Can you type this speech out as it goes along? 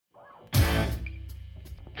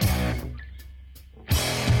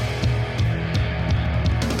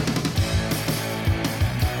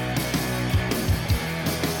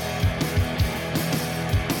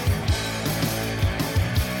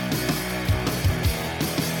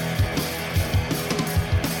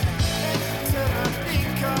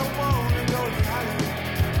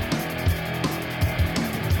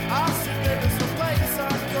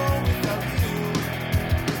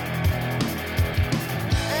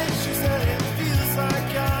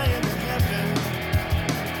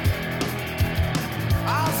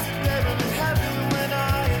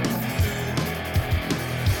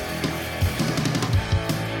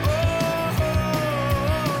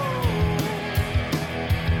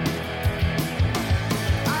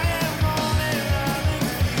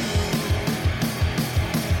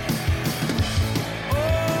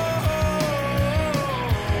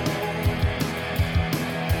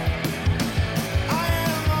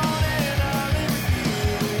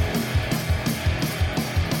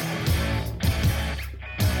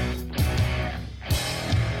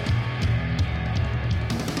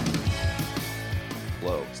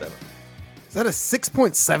that a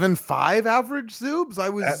 6.75 average, Zoobs? I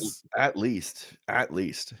was at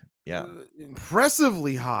least. Yeah.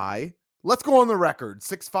 Impressively high. Let's go on the record.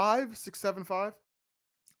 6.5, 6.75.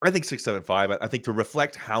 I think 6.75. I think to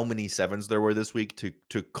reflect how many sevens there were this week,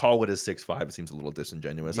 to call it a 6.5, it seems a little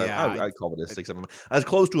disingenuous. Yeah, I'd call it a 6.7, as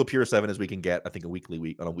close to a pure 7 as we can get. I think on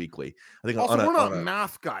a weekly. I think also, on we're not a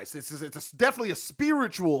math guys. It's definitely a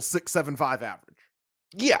spiritual 6.75 average.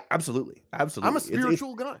 yeah, absolutely. I'm a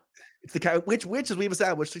spiritual guy. It's the which as we've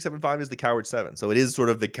established, 6.75 is the coward 7. So it is sort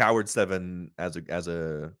of the coward 7 as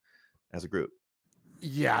a group.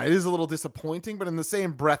 Yeah, it is a little disappointing, but in the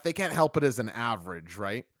same breath, they can't help it as an average,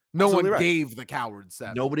 right? No Absolutely one right. gave the coward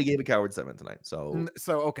 7. Nobody gave a coward 7 tonight. So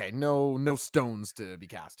Okay, no stones to be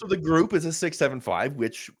cast. So the group is a 6.75,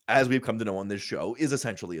 which, as we've come to know on this show, is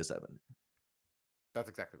essentially a 7. That's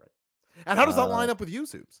exactly right. And how does that line up with you,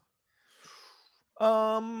 Soups?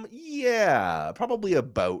 Yeah, probably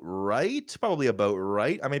about right.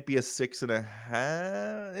 I might be a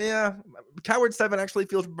 6.5. Yeah, coward 7 actually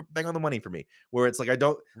feels bang on the money for me. Where it's like I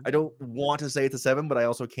don't want to say it's a 7, but I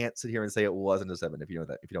also can't sit here and say it wasn't a 7. If you know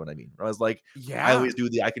what I mean. I was like, I always do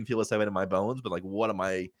I can feel a 7 in my bones, but like, what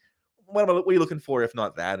are you looking for if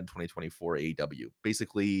not that in 2024 AEW?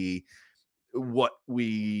 Basically, what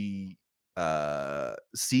we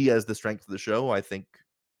see as the strength of the show, I think.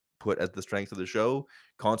 Put as the strength of the show,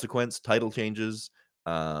 consequence, title changes,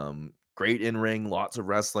 great in-ring, lots of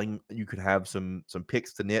wrestling. You could have some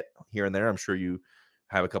picks to knit here and there. I'm sure you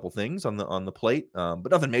have a couple things on the plate,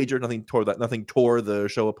 but nothing major, nothing tore the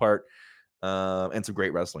show apart, and some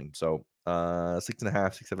great wrestling. So 6.5,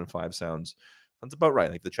 6.75 sounds about right.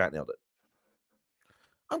 I think the chat nailed it.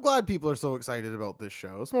 I'm glad people are so excited about this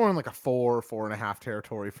show. It's more in like a 4.5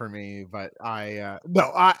 territory for me, but I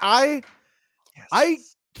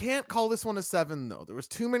can't call this one a 7 though. There was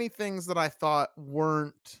too many things that I thought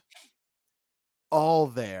weren't all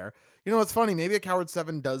there. You know, it's funny. Maybe a coward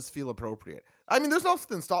 7 does feel appropriate. I mean, there's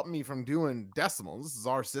nothing stopping me from doing decimals. This is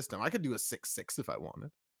our system. I could do a 6.6 if I wanted.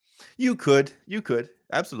 You could,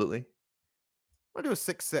 absolutely. I do a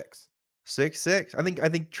 6.6. 6.6. I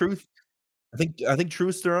think truth. I think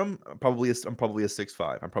true Sturm I'm probably a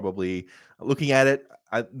 6.5. I'm probably looking at it.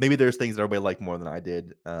 Maybe there's things that everybody like more than I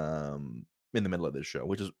did in the middle of this show,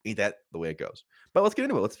 which is ain't that the way it goes. But let's get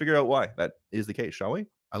into it. Let's figure out why that is the case, shall we?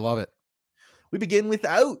 I love it. We begin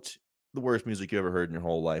without the worst music you ever heard in your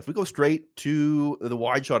whole life. We go straight to the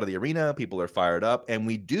wide shot of the arena. People are fired up, and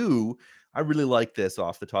we do. I really like this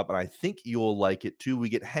off the top, and I think you'll like it too. We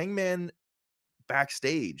get Hangman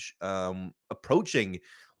backstage, approaching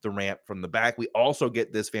the ramp from the back. We also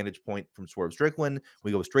get this vantage point from Swerve Strickland.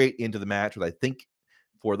 We go straight into the match, which I think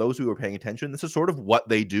for those who are paying attention, this is sort of what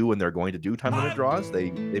they do when they're going to do time limit draws.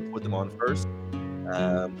 They put them on first.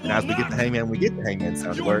 And as we get the Hangman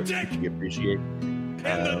sound alert, which we appreciate.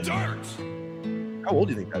 How old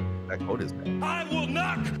do you think that quote is now? I will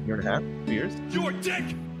knock. Year and a half? 2 years? Your dick.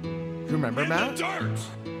 You remember, Matt?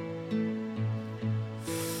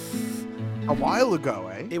 A while ago,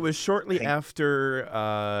 eh? It was shortly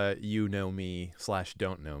after You Know Me /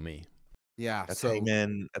 Don't Know Me. Yeah, that's so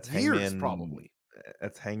Hangman. That's years, Hangman, probably.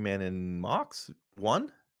 That's Hangman and Mox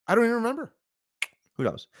 1. I don't even remember. Who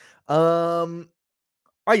knows? I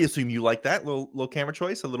assume you like that little camera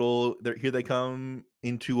choice. Here they come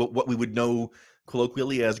into what we would know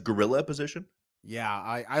colloquially as gorilla position.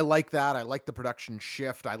 Yeah, I like that. I like the production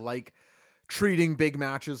shift. I like treating big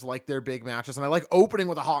matches like they're big matches, and I like opening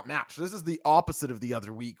with a hot match. This is the opposite of the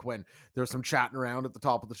other week when there's some chatting around at the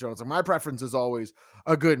top of the show. So my preference is always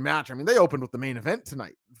a good match. I mean, they opened with the main event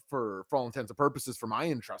tonight for all intents and purposes for my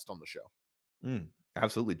interest on the show.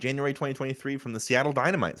 Absolutely. January 2023 from the Seattle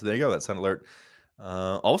Dynamite. So there you go. That sound alert.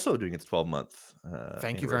 Also doing its 12-month.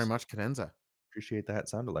 Thank you very much, Cadenza. Appreciate that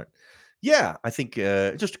sound alert. Yeah, I think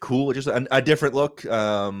just cool, just a different look.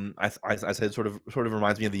 I said sort of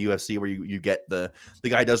reminds me of the UFC where you get the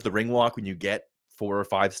guy does the ring walk when you get 4 or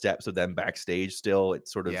 5 steps of them backstage. Still, it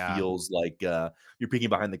sort of feels like you're peeking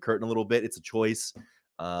behind the curtain a little bit. It's a choice.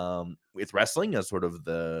 It's wrestling as sort of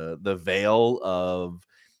the veil of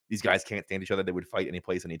these guys can't stand each other. They would fight any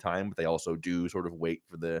place, anytime, but they also do sort of wait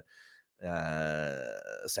for the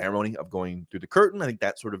ceremony of going through the curtain. I think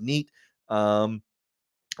that's sort of neat.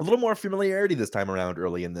 A little more familiarity this time around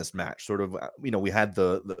early in this match. Sort of, we had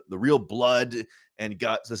the real blood and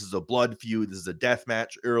guts. This is a blood feud. This is a death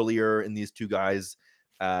match earlier in these two guys'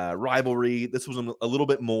 rivalry. This was a little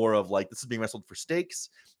bit more of like, this is being wrestled for stakes.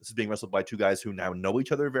 This is being wrestled by two guys who now know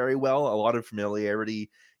each other very well. A lot of familiarity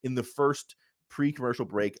in the first pre-commercial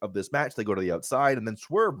break of this match. They go to the outside, and then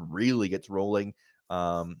Swerve really gets rolling.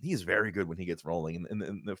 He's very good when he gets rolling.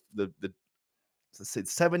 And the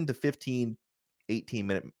 7 to 15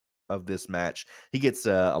 18-minute of this match. He gets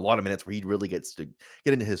a lot of minutes where he really gets to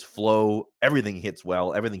get into his flow. Everything hits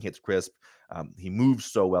well, everything hits crisp. He moves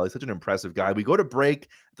so well. He's such an impressive guy. We go to break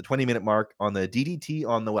at the 20-minute mark on the DDT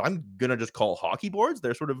on the what I'm gonna just call hockey boards.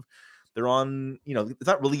 They're on, it's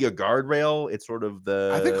not really a guardrail. It's sort of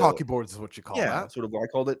I think the hockey boards is what you call yeah, that. sort of what I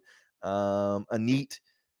called it. A neat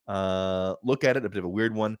look at it, a bit of a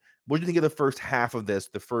weird one. What do you think of the first half of this,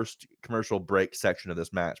 the first commercial break section of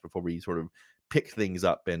this match before we sort of pick things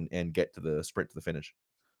up and get to the sprint to the finish?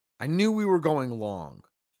 I knew we were going long.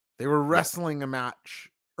 They were Yeah. wrestling a match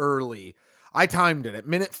early. I timed it at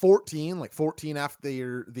minute 14, like 14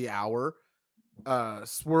 after the hour.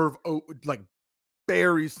 Swerve like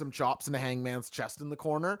buries some chops into Hangman's chest in the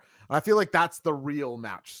corner. And I feel like that's the real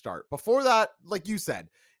match start. Before that, like you said,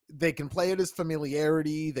 they can play it as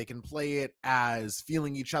familiarity, they can play it as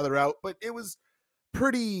feeling each other out, but it was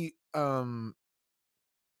pretty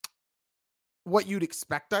what you'd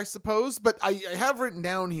expect, I suppose. But I have written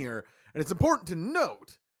down here, and it's important to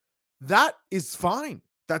note that is fine.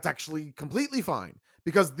 That's actually completely fine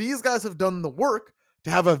because these guys have done the work to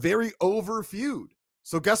have a very over feud.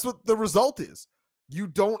 So guess what the result is? You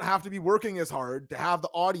don't have to be working as hard to have the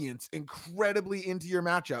audience incredibly into your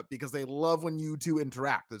matchup because they love when you two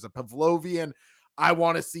interact. There's a Pavlovian, I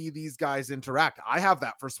want to see these guys interact. I have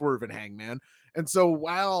that for Swerve and Hangman. And so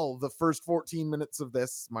while the first 14 minutes of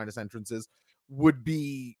this, minus entrances, would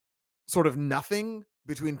be sort of nothing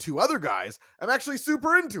between two other guys, I'm actually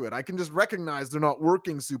super into it. I can just recognize they're not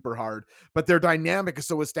working super hard, but their dynamic is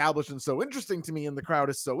so established and so interesting to me, and the crowd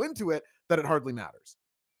is so into it that it hardly matters.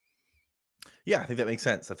 Yeah, I think that makes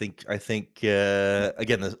sense. I think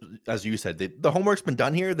again, as you said, the homework's been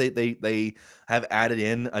done here. They have added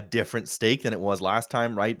in a different stake than it was last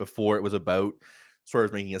time, right? Before it was about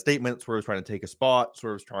Swerve's making a statement, Swerve's trying to take a spot,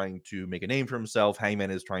 Swerve's trying to make a name for himself.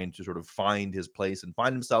 Hangman is trying to sort of find his place and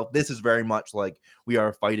find himself. This is very much like we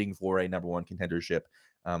are fighting for a number one contendership.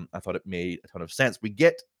 I thought it made a ton of sense. We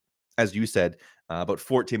get, as you said, about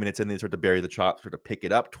 14 minutes in, they start to bury the chops, sort of pick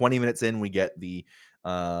it up. 20 minutes in, we get the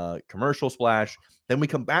commercial splash. Then we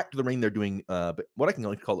come back to the ring. They're doing what I can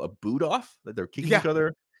only call a boot off, that they're kicking each Yeah,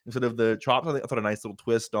 other instead of the chops. I thought a nice little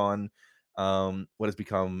twist on what has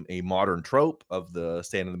become a modern trope of the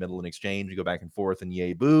stand in the middle and exchange. You go back and forth and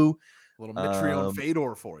yay boo. a little Mitrione Um,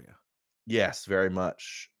 Fedor for you. yes, very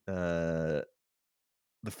much. The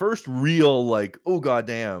first real, like, oh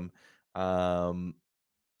goddamn, um,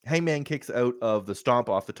 Hangman kicks out of the stomp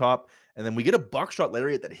off the top, and then we get a buckshot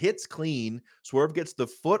lariat that hits clean. Swerve gets the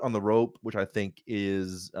foot on the rope, which I think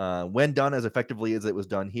is, when done as effectively as it was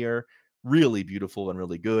done here, really beautiful and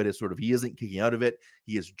really good. It's sort of he isn't kicking out of it.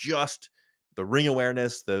 He is just the ring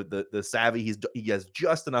awareness, the savvy. He has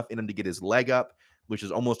just enough in him to get his leg up, which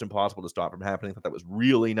is almost impossible to stop from happening. I thought that was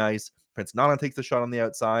really nice. Prince Nana takes the shot on the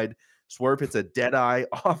outside. Swerve hits a dead eye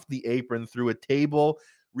off the apron through a table.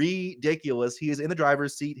 Ridiculous. He is in the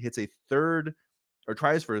driver's seat, hits a third or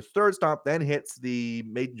tries for a third stop, then hits the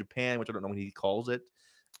Made in Japan, which I don't know what he calls it.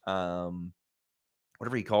 Um,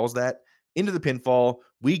 whatever he calls that, into the pinfall.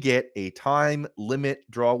 We get a time limit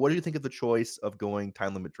draw. What do you think of the choice of going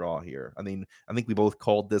time limit draw here? I mean, I think we both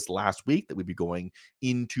called this last week that we'd be going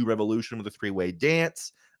into Revolution with a three-way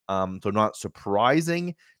dance. So not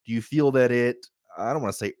surprising. Do you feel that it, I don't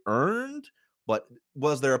want to say earned, but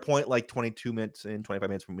was there a point like 22 minutes in, 25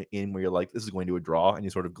 minutes from in where you're like, this is going to a draw and you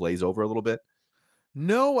sort of glaze over a little bit?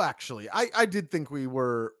 No, actually, I did think we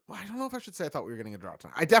were. I don't know if I should say I thought we were getting a draw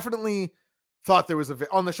tonight. I definitely thought there was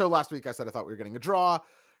on the show last week. I said I thought we were getting a draw.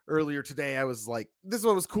 Earlier today, I was like, this is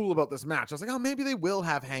what was cool about this match. I was like, oh, maybe they will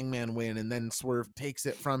have Hangman win, and then Swerve takes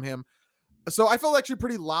it from him. So I felt actually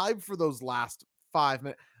pretty live for those last 5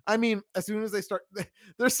 minutes. I mean, as soon as they start,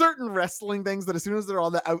 there's certain wrestling things that as soon as they're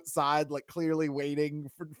on the outside, like clearly waiting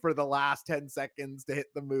for the last 10 seconds to hit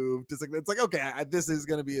the move, it's like okay, this is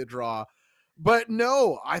going to be a draw. But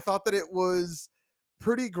no, I thought that it was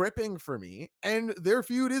pretty gripping for me, and their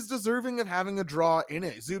feud is deserving of having a draw in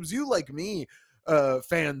it. Zoobs, you like me,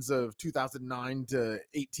 fans of 2009 to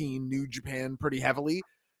 18 New Japan pretty heavily.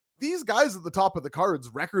 These guys at the top of the cards,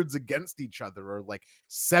 records against each other are like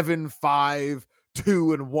 7-5,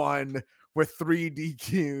 2-1 with 3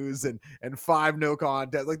 DQs and 5 no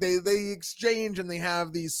contest. Like they exchange and they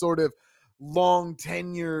have these sort of long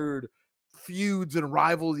tenured feuds and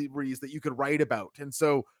rivalries that you could write about. And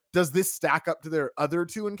so does this stack up to their other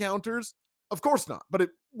 2 encounters? Of course not, but it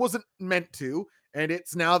wasn't meant to. And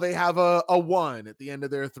it's now they have a 1 at the end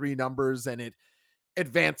of their 3 numbers, and it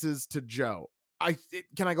advances to Joe.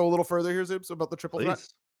 Can I go a little further here, Zoops, about the triple threat?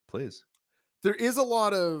 Please, please. There is a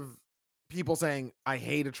lot of people saying, I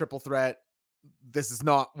hate a triple threat. this is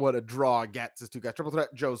not what a draw gets, is two guys triple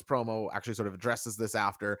threat. Joe's promo actually sort of addresses this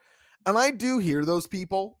after. And I do hear those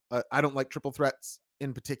people. I don't like triple threats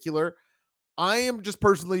in particular. I am just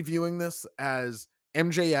personally viewing this as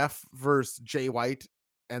MJF versus Jay White,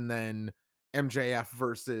 and then MJF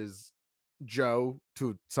versus Joe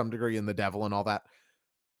to some degree in the Devil and all that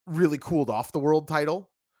really cooled off the world title,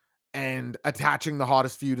 and attaching the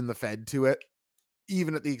hottest feud in the Fed to it,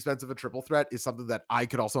 even at the expense of a triple threat, is something that I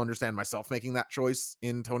could also understand myself making that choice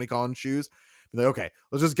in Tony Khan's shoes. Be like, okay,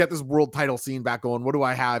 let's just get this world title scene back going. What do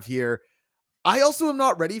I have here? I also am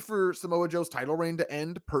not ready for Samoa Joe's title reign to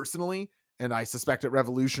end personally, and I suspect at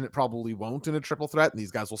Revolution it probably won't in a triple threat, and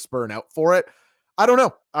these guys will spurn out for it. I don't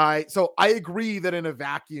know. So I agree that in a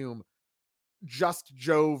vacuum, just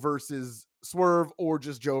Joe versus Swerve or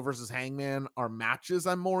just Joe versus Hangman are matches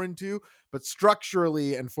I'm more into, but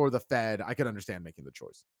structurally and for the Fed, I could understand making the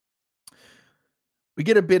choice. We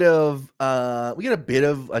get a bit of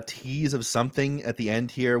a tease of something at the end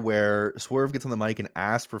here where Swerve gets on the mic and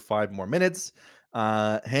asks for 5 more minutes.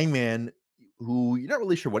 Hangman, who you're not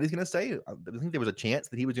really sure what he's going to say. I think there was a chance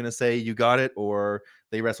that he was going to say, "You got it," or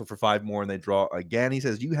they wrestle for 5 more and they draw again. He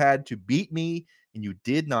says, "You had to beat me and you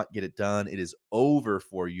did not get it done. It is over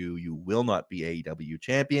for you. You will not be AEW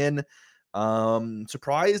champion."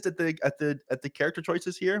 Surprised at the character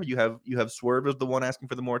choices here. You have Swerve as the one asking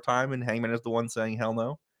for the more time and Hangman as the one saying hell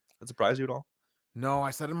no. That surprise you at all? No,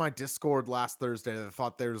 I said in my Discord last Thursday that I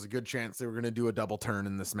thought there was a good chance they were going to do a double turn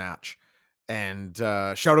in this match. And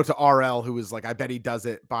shout out to RL, who was like, I bet he does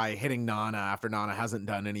it by hitting Nana after Nana hasn't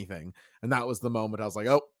done anything. And that was the moment I was like,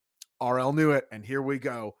 oh, RL knew it. And here we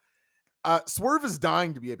go. Swerve is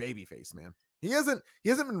dying to be a babyface, man. He hasn't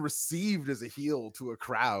been received as a heel to a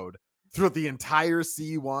crowd throughout the entire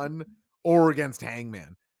C1 or against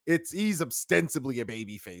Hangman. He's ostensibly a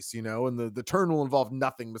babyface, you know, and the turn will involve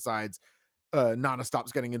nothing besides Nana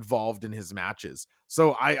stops getting involved in his matches.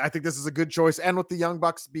 So I think this is a good choice. And with the Young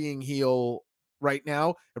Bucks being heel right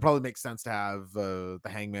now, it probably makes sense to have the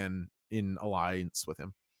Hangman in alliance with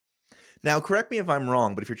him. Now, correct me if I'm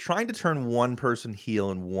wrong, but if you're trying to turn one person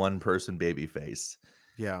heel and one person babyface,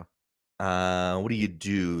 yeah, what do you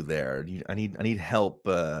do there? I need help.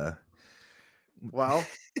 Well,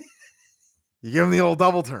 you give him the old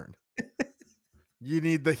double turn. You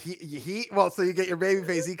need the heat. Well, so you get your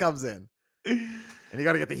babyface. He comes in, and you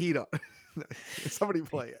got to get the heat on. Somebody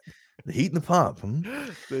play it. The heat and the pump.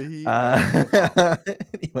 The heat.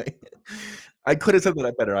 Anyway, I could have said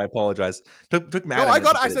that better. I apologize. Took Matt.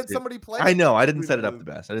 No, I said somebody play it. I know. I didn't set it up the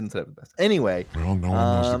best. Anyway. Well, no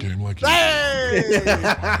one knows the game like you. Hey!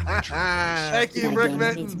 Thank you, Rick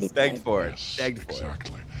Mittens. Begged for it.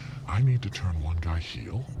 Exactly. I need to turn one guy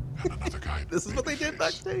heel and another guy. This is what they did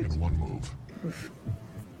backstage. In one move.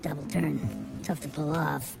 Double turn. Tough to pull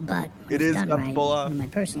off, but when It it's is done tough to right, pull off. one of my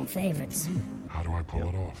personal favorites. How do I pull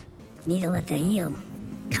it off? Need to let the heel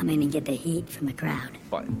come in and get the heat from the crowd.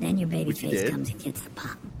 Fine. Then your Which you babyface did. comes and gets the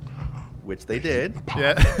pop. Which they did.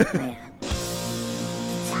 Yeah. Yeah.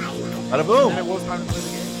 Bada boom. And it was time to play the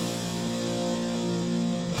game.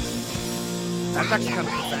 That's actually kind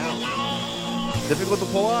of profound. Difficult to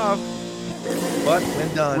pull off, but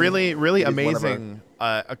when done, Really it is one of our- amazing.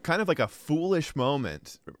 A kind of like a foolish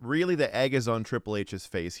moment. Really, the egg is on Triple H's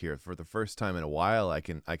face here for the first time in a while. I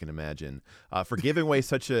can imagine for giving away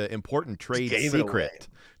such an important trade gave it away. secret.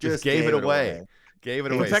 Just gave it away. Gave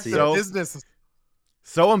it away. Protect the So business.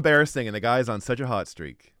 so embarrassing, and the guy's on such a hot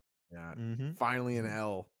streak. Yeah, Mhm. finally an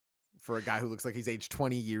L for a guy who looks like he's aged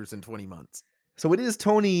 20 years and 20 months. So it is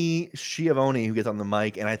Tony Schiavone who gets on the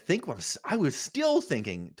mic, and I think I was still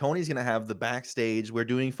thinking Tony's going to have the backstage. We're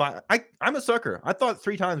doing 5. I'm a sucker. I thought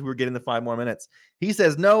 3 times we were getting the 5 more minutes. He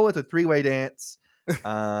says no. It's a 3-way dance,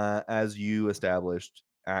 as you established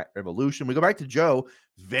at Revolution. We go back to Joe,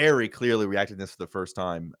 very clearly reacting to this for the first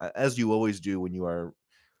time, as you always do when you are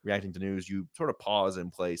reacting to news. You sort of pause in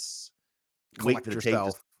place, wait Collect for the tape.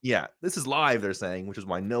 yourself. Yeah, this is live, they're saying, which is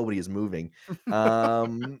why nobody is moving.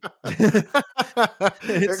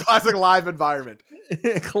 It's classic live environment.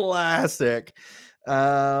 Classic.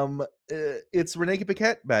 It's Renee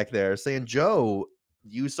Paquette back there saying, Joe,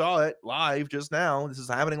 you saw it live just now. This is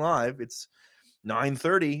happening live. It's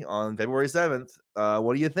 9:30 on February 7th.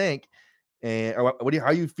 What do you think? And how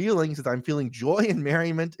are you feeling? He says, I'm feeling joy and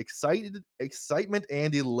merriment, excitement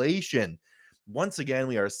and elation. Once again,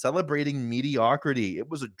 we are celebrating mediocrity. It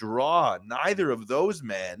was a draw. Neither of those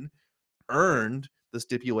men earned the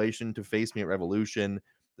stipulation to face me at Revolution.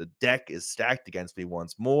 The deck is stacked against me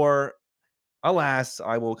once more. Alas,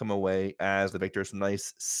 I will come away as the victor. Some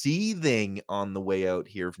nice seething on the way out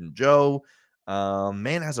here from Joe.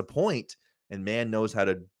 Man has a point. and man knows how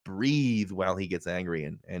to breathe while he gets angry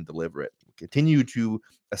and deliver it. Continue to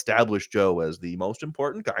establish Joe as the most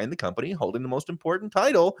important guy in the company, holding the most important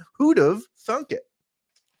title. Who'd have thunk it?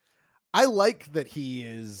 I like that he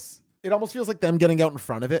is. It almost feels like them getting out in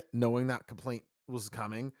front of it, knowing that complaint was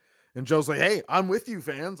coming. And Joe's like, hey, I'm with you,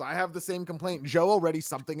 fans. I have the same complaint. Joe already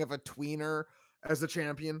something of a tweener as a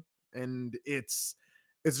champion. And it's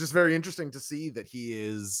just very interesting to see that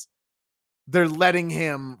they're letting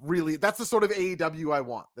him really, that's the sort of AEW I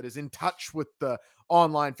want, that is in touch with the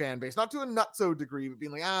online fan base, not to a nutso degree, but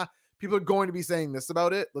being like, people are going to be saying this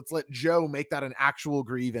about it. Let's let Joe make that an actual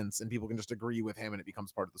grievance and people can just agree with him and it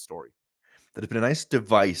becomes part of the story. That has been a nice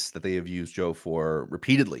device that they have used Joe for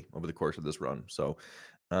repeatedly over the course of this run. So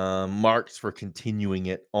marks for continuing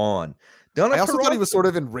it on. I also thought he was sort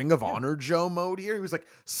of in Ring of Honor Joe mode here. He was like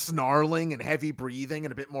snarling and heavy breathing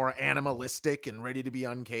and a bit more animalistic and ready to be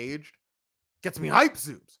uncaged. Gets me hype,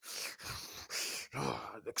 Zoobs.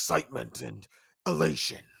 Excitement and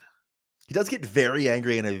elation. He does get very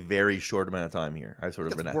angry in a very short amount of time here. I've sort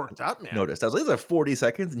of been worked up, man. Noticed. I was like, 40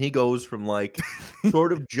 seconds, and he goes from like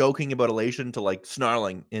sort of joking about elation to like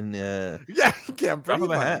snarling in yeah, can't drop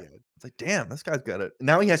of a hat. It's like, damn, this guy's got it.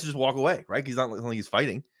 Now he has to just walk away, right? He's not like he's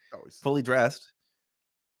fighting. Oh, he's fully dressed.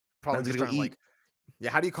 Probably just trying to eat.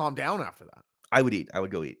 Yeah, how do you calm down after that? I would eat. I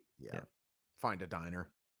would go eat. Yeah. Find a diner.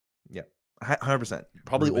 Yeah. 100%.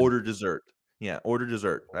 Probably order dessert. Yeah, order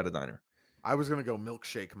dessert at a diner. I was gonna go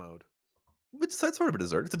milkshake mode. Which that's sort of a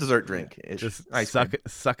dessert. It's a dessert drink. Just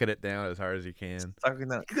sucking it down as hard as you can. Sucking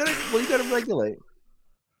that. You gotta regulate.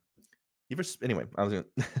 Anyway, I was gonna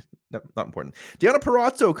not important. Deonna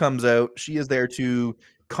Purrazzo comes out. She is there to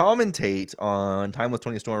commentate on Timeless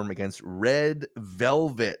Toni Storm against Red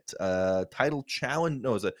Velvet. Title challenge.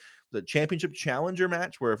 No, it's the championship challenger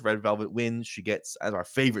match where if Red Velvet wins, she gets, as our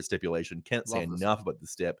favorite stipulation. Can't say enough about the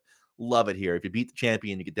stip. Love it here. If you beat the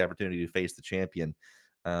champion, you get the opportunity to face the champion.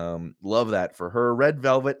 Love that for her. Red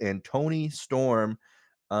Velvet and Toni Storm.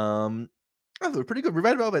 They're pretty good.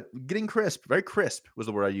 Red Velvet getting crisp, very crisp was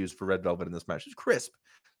the word I used for Red Velvet in this match. She's crisp.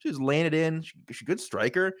 She was laying it in. She's a good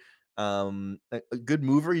striker, a good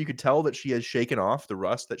mover. You could tell that she has shaken off the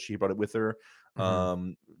rust that she brought it with her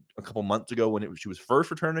a couple months ago when she was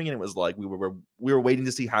first returning, and it was like we were waiting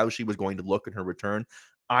to see how she was going to look in her return.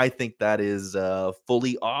 I think that is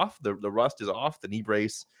fully off. The rust is off. The knee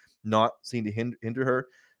brace not seen to hinder her.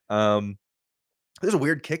 There's a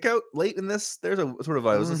weird kick out late in this. There's a sort of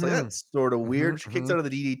I was just like, that's sort of weird. She kicks out of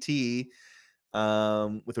the DDT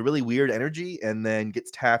with a really weird energy and then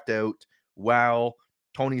gets tapped out. Wow.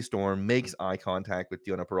 Toni Storm makes eye contact with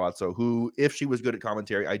Deonna Purrazzo, who, if she was good at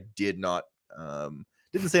commentary, I didn't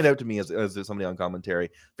stand out to me as somebody on commentary.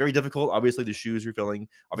 Very difficult. Obviously, the shoes you're filling.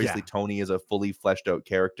 Obviously, Toni is a fully fleshed out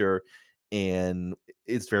character, and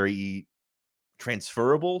it's very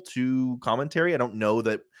transferable to commentary. I don't know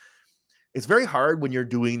that it's very hard when you're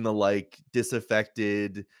doing the like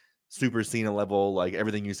disaffected Super Cena level, like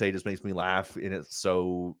everything you say just makes me laugh and it's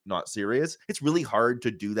so not serious. It's really hard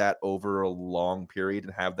to do that over a long period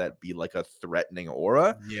and have that be like a threatening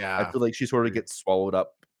aura. Yeah. I feel like she sort of gets swallowed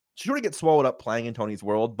up. She sort of gets swallowed up playing in Tony's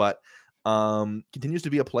world, but continues to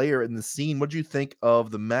be a player in the scene. What do you think of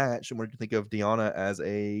the match and what do you think of Deonna as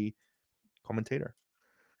a commentator?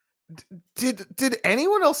 Did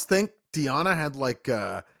anyone else think Deonna had like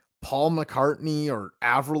Paul McCartney or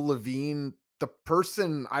Avril Lavigne? The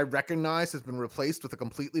person I recognize has been replaced with a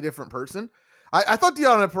completely different person. I thought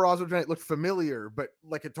Deonna Purrazzo tonight looked familiar, but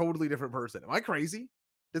like a totally different person. Am I crazy?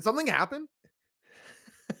 Did something happen?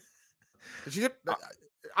 Did she get?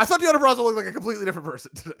 I thought Deonna Purrazzo looked like a completely different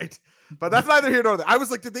person tonight, but that's neither here nor there. I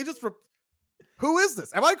was like, did they just? Who is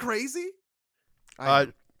this? Am I crazy?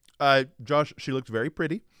 Josh, she looked very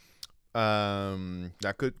pretty.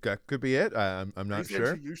 That could be it. I'm not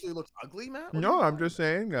sure. She usually looks ugly, Matt. No, I'm just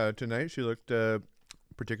saying. Tonight she looked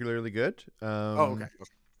particularly good. Okay.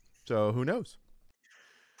 So who knows?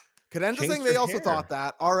 Cadenza saying they also thought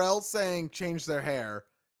that. RL saying change their hair.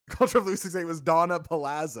 Culture of Lucy saying it was Donna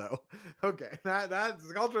Palazzo. Okay,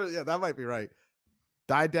 that's culture. Yeah, that might be right.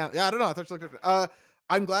 Died down. Yeah, I don't know. I thought she looked different.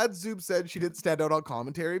 I'm glad Zoob said she didn't stand out on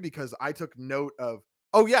commentary because I took note of.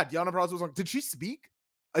 Oh yeah, Deonna Purrazzo was on. Did she speak?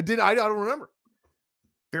 I don't remember.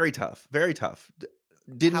 Very tough. Very tough.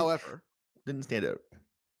 However, didn't stand out.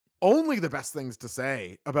 Only the best things to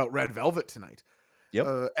say about Red Velvet tonight.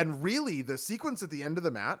 Yep. And really, the sequence at the end of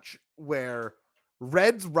the match where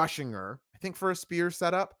Red's rushing her, I think for a spear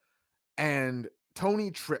setup, and Toni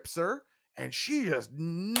trips her, and she just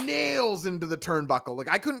nails into the turnbuckle. Like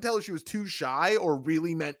I couldn't tell if she was too shy or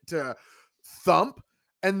really meant to thump.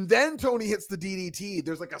 And then Toni hits the DDT.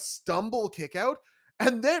 There's like a stumble kick out.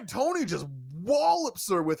 And then Tony just wallops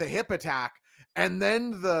her with a hip attack, and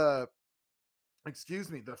then the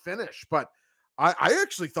finish. But I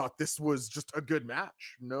actually thought this was just a good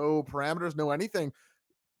match. No parameters, no anything.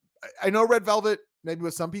 I know Red Velvet, maybe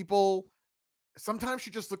with some people, sometimes she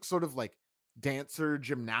just looks sort of like dancer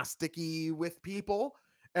gymnastic-y with people.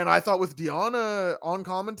 And I thought with Deanna on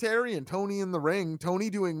commentary and Tony in the ring, Tony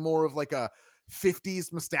doing more of like a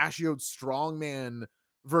 50s mustachioed strongman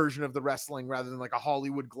version of the wrestling rather than like a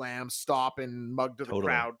Hollywood glam stop and mug to the Totally.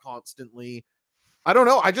 crowd constantly. I don't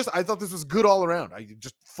know. I thought this was good all around. I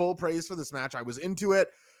just full praise for this match. I was into it.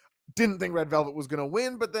 Didn't think Red Velvet was going to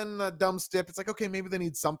win, but then dumb stip. It's like, okay, maybe they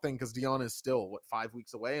need something because Deanna is still, 5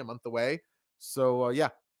 weeks away, a month away. So, yeah,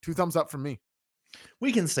 2 thumbs up from me.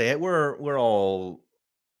 We can say it. We're all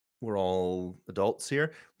adults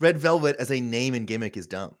here. Red Velvet as a name and gimmick is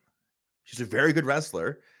dumb. She's a very good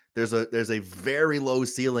wrestler. There's a very low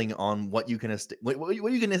ceiling on what you can what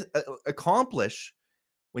you can accomplish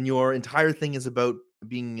when your entire thing is about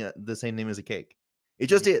being the same name as a cake. It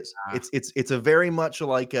just is. It's a very much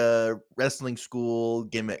like a wrestling school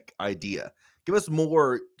gimmick idea. Give us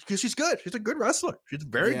more, because she's good. She's a good wrestler. She's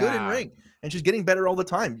very good in ring, and she's getting better all the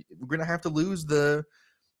time. We're gonna have to lose the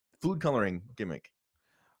food coloring gimmick.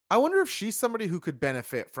 I wonder if she's somebody who could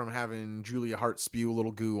benefit from having Julia Hart spew a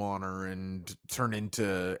little goo on her and turn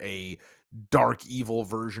into a dark, evil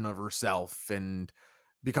version of herself and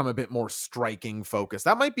become a bit more striking focus.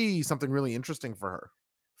 That might be something really interesting for her.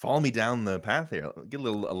 Follow me down the path here. Get a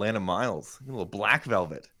little Atlanta Miles. Get a little Black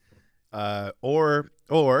Velvet. Or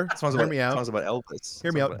hear me out. Songs about Elvis.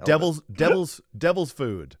 Hear me out. Devil's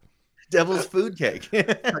food. Devil's food cake.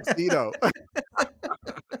 Tuxedo.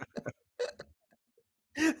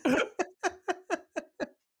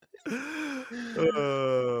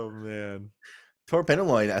 Oh man. Tor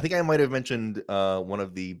Penaloin. I think I might have mentioned one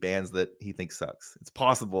of the bands that he thinks sucks. It's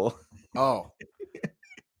possible. Oh.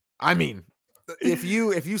 I mean, if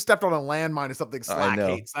you stepped on a landmine or something Slack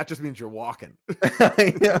hates, that just means you're walking.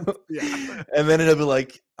 I know. Yeah. And then it'll be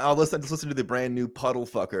like, I'll listen to the brand new Puddle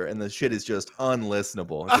Fucker, and the shit is just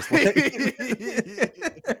unlistenable. Just like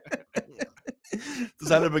the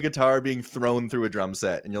sound of a guitar being thrown through a drum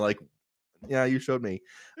set, and you're like, yeah, you showed me.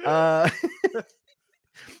 I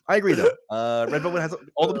agree though. Red Velvet has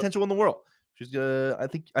all the potential in the world. She's I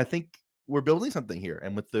think we're building something here,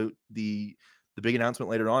 and with the big announcement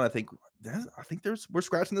later on, I think we're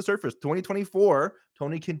scratching the surface. 2024,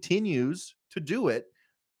 Tony continues to do it.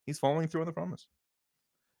 He's following through on the promise.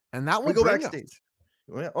 And that will we go bring backstage.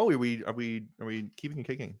 Oh, are we keeping and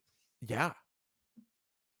kicking? Yeah.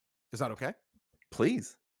 Is that okay?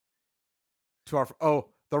 Please. The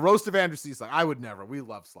roast of Andrew C. Slack. I would never. We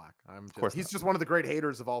love Slack. He's not. just one of the great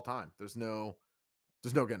haters of all time. There's no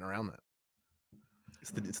getting around that.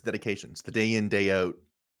 It's dedication. It's the day in, day out,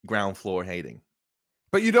 ground floor hating.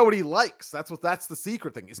 But you know what he likes. That's the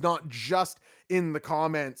secret thing. He's not just in the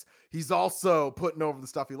comments. He's also putting over the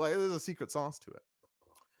stuff he likes. There's a secret sauce to it.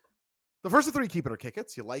 The first of 3, keep it or kick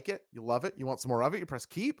it. You like it, you love it, you want some more of it, you press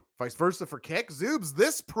keep. Vice versa for kick. Zoobs,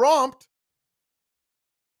 this prompt,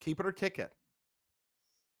 keep it or kick it.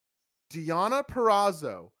 Deonna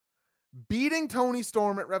Purrazzo beating Toni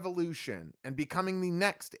Storm at Revolution and becoming the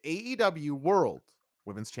next AEW World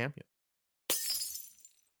Women's Champion.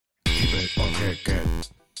 Keep it or kick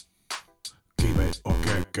it. Keep it or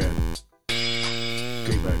kick it.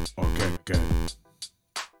 Keep it or kick it.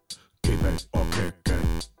 Keep it or kick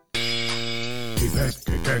it. Keep it,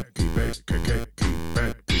 kick it, keep it, kick it, keep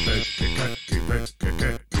it, keep it, kick it, keep it, kick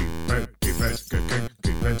it, keep it, keep it, kick it,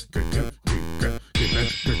 keep it, kick it, keep it, keep it, kick it, keep it, kick it,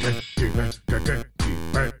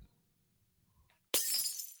 keep it.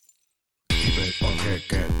 Keep it or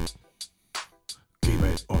kick it. Keep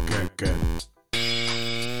it or kick it.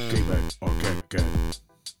 Keep it or kick it.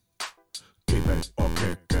 Keep it or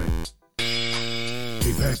kick it.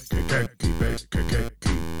 Keep it, kick it, keep it, kick it,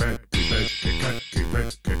 keep it, keep it, kick it, keep it,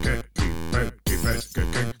 kick it, keep it, keep it, kick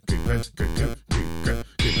it, keep it, kick it, keep it,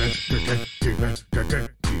 keep it, kick it, keep it, kick it,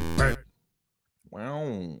 keep it.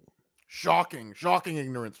 Wow. Shocking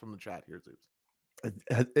ignorance from the chat here, Zeus.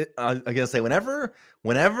 I'm gonna say whenever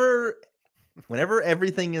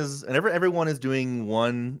everyone is doing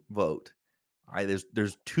one vote,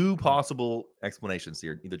 there's 2 possible explanations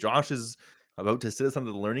here. Either Josh is about to sit us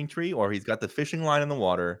under the learning tree, or he's got the fishing line in the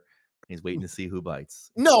water and he's waiting to see who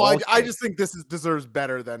bites. No, I just think this deserves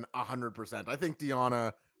better than 100%. I think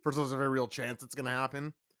Deonna, first of all, there's a very real chance it's going to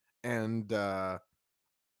happen, and I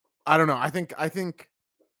don't know. I think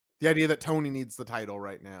the idea that Tony needs the title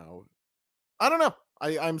right now, I don't know.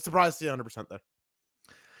 I'm surprised to see 100% there.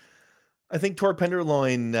 I think Torque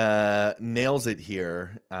Penderloin nails it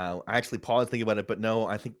here. I actually paused thinking about it, but no,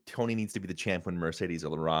 I think Tony needs to be the champ when Mercedes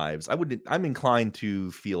arrives. I'm inclined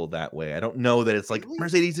to feel that way. I don't know that it's like Really?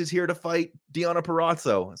 Mercedes is here to fight Deonna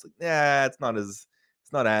Purrazzo. It's like, yeah, it's not as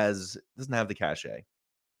doesn't have the cachet.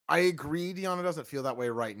 I agree. Deonna doesn't feel that way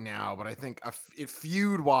right now, but I think if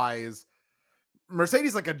feud wise,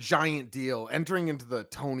 Mercedes like a giant deal. Entering into the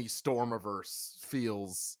Tony Stormiverse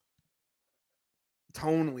feels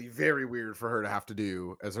tonally very weird for her to have to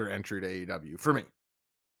do as her entry to AEW for me.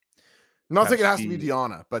 I'm not saying it has to be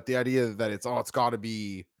Deonna, but the idea that it's got to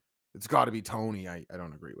be Tony, I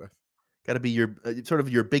don't agree with. Got to be your sort of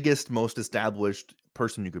your biggest, most established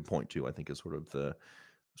person you could point to. I think is sort of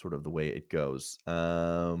the way it goes.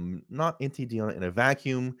 Not anti Deonna in a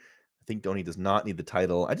vacuum. I think Tony does not need the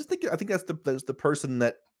title. I think that's the person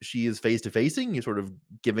that she is face to facing. You're sort of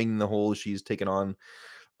giving the whole she's taken on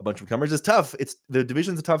a bunch of comers. It's tough. It's the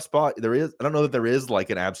division's a tough spot. I don't know that there is like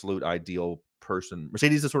an absolute ideal person.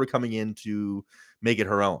 Mercedes is sort of coming in to make it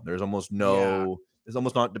her own. There's almost it's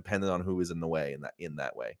almost not dependent on who is in the way in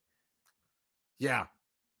that way. Yeah,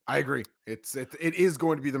 I agree. It is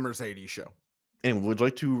going to be the Mercedes show. And would you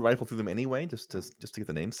like to rifle through them anyway, just to get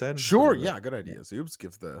the name said? Sure, yeah, good idea. Zoobs,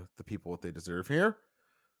 give the people what they deserve here.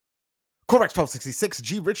 Corvax 1266,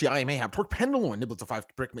 G Richie, I Mayhem, Torque Pendulum, Niblets of 5,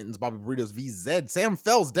 Brick Mittens, Bobby Burritos, VZ, Sam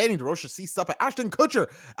Fells, Dating DeRocha, C Suppa, Ashton Kutcher,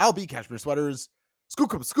 Al B, Cashmere Sweaters,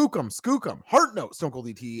 Skookum, Heart Note, Stone Cold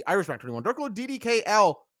DT, Irish Mac 21, Dark Lord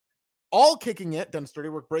DDKL, all kicking it, done sturdy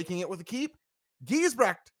work, breaking it with a keep,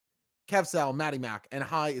 Giesbrecht, Kev Sal, Matty Mac, and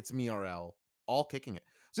hi, it's me RL, all kicking it.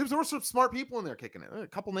 Zoobs, there were some smart people in there kicking it. A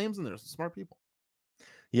couple names in there, some smart people.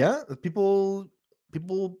 Yeah, people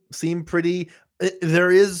seem pretty.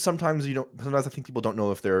 There is sometimes sometimes I think people don't know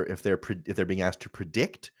if they're being asked to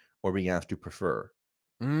predict or being asked to prefer.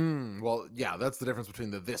 Well, yeah, that's the difference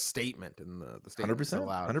between this statement and the statement 100%, so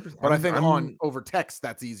loud. 100%. But I think on over text,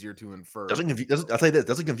 that's easier to infer. I'll tell you this,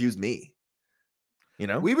 doesn't confuse me.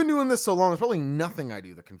 We've been doing this so long. There's probably nothing I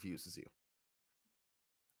do that confuses you.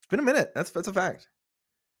 It's been a minute. That's a fact.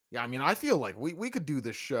 Yeah, I mean, I feel like we could do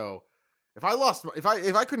this show. If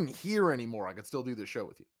I couldn't hear anymore, I could still do this show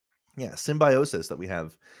with you. Yeah, symbiosis that we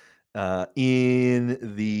have in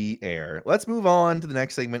the air. Let's move on to the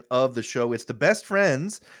next segment of the show. It's the best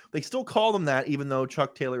friends. They still call them that, even though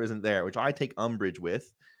Chuck Taylor isn't there, which I take umbrage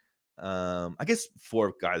with. I guess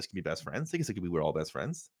 4 guys can be best friends. I guess it could be we're all best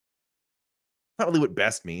friends. Not really what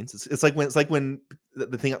best means. It's like when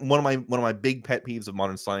the thing. One of my big pet peeves of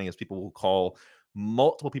modern slang is people will call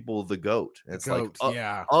multiple people the GOAT. It's GOAT, like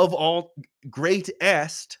yeah, of all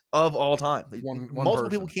greatest of all time. One multiple person.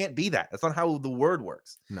 people can't be that. That's not how the word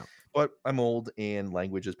works. No. But I'm old and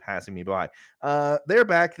language is passing me by. They're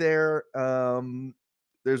back there.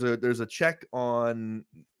 There's a check on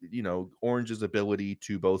Orange's ability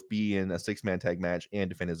to both be in a 6-man tag match and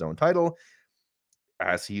defend his own title.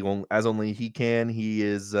 As only he can. He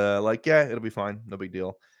is like, yeah, it'll be fine, no big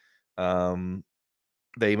deal.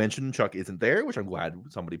 They mentioned Chuck isn't there, which I'm glad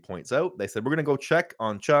somebody points out. They said we're gonna go check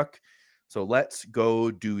on Chuck, so let's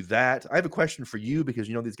go do that. I have a question for you because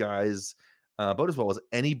you know these guys about as well as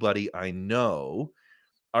anybody I know.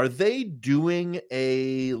 Are they doing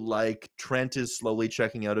a like Trent is slowly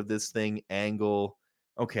checking out of this thing angle?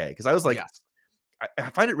 Okay, because I was like, yes. I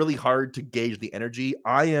find it really hard to gauge the energy.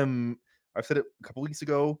 I've said it a couple weeks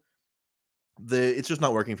ago. It's just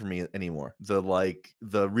not working for me anymore.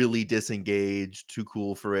 The really disengaged, too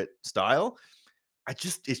cool for it style. It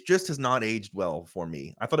just has not aged well for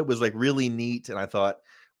me. I thought it was like really neat, and I thought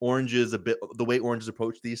the way Orange's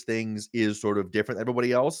approach these things is sort of different than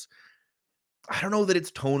everybody else. I don't know that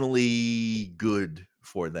it's tonally good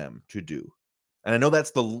for them to do. And I know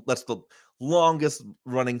that's the longest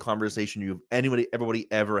running conversation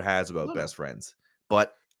everybody ever has about best friends.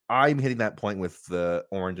 But I'm hitting that point with the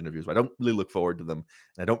Orange interviews. I don't really look forward to them.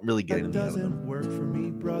 And I don't really get anything out of them. Doesn't work for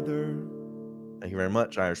me, brother. Thank you very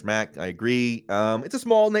much, Irish Mac. I agree. It's a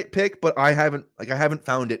small nitpick, but I haven't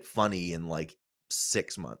found it funny in like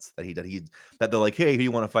 6 months that they're like, hey, who do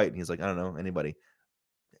you want to fight? And he's like, I don't know, anybody.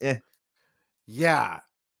 Yeah.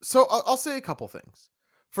 So I'll say a couple things.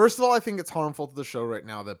 First of all, I think it's harmful to the show right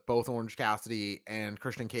now that both Orange Cassidy and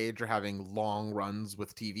Christian Cage are having long runs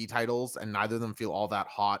with TV titles, and neither of them feel all that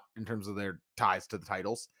hot in terms of their ties to the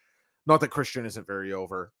titles. Not that Christian isn't very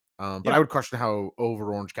over, but I would question how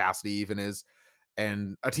over Orange Cassidy even is.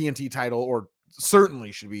 And a TNT title, or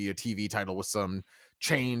certainly should be a TV title with some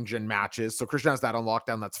change and matches. So Christian has that on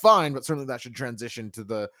lockdown. That's fine, but certainly that should transition to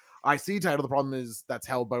the IC title. The problem is that's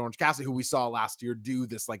held by Orange Cassidy, who we saw last year do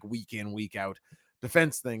this like week in, week out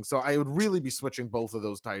defense thing. So I would really be switching both of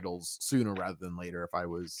those titles sooner rather than later if I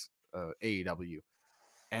was AEW.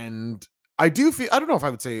 And I do feel, I don't know if I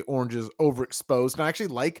would say Orange is overexposed. And I actually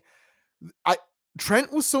like,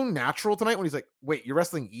 Trent was so natural tonight when he's like, wait, you're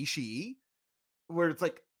wrestling Ishii? Where it's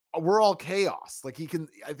like, we're all chaos. Like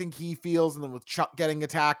I think he feels, and then with Chuck getting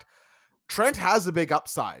attacked, Trent has a big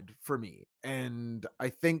upside for me. And I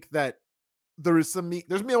think that there is some meat.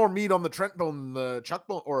 There's more meat on the Trent bone than the Chuck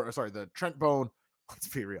bone, or sorry, the Trent bone. Let's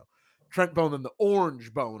be real. Trent bone than the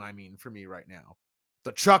Orange bone, I mean, for me right now.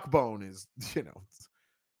 The Chuck bone is,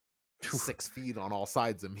 6 feet on all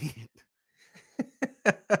sides of meat.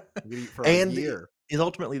 We eat for a year. Is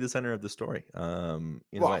ultimately the center of the story. In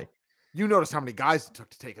a way. You noticed how many guys it took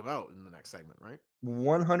to take him out in the next segment, right?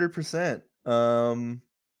 100%.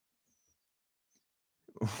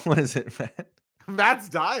 What is it, Matt? Matt's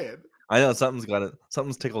dying. I know something's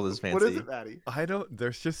tickled his fancy. What is it, Matty?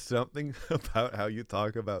 There's just something about how you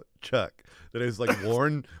talk about Chuck that is like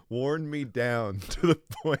worn me down to the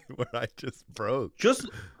point where I just broke.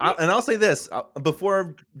 I'll say this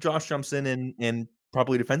before Josh jumps in and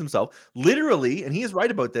properly defends himself. Literally, and he is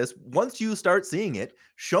right about this, once you start seeing it,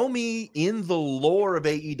 show me in the lore of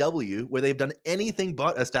AEW where they've done anything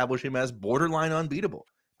but establish him as borderline unbeatable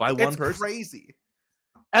by one person. It's crazy.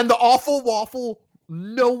 And the awful waffle,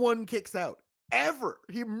 no one kicks out ever.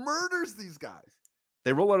 He murders these guys.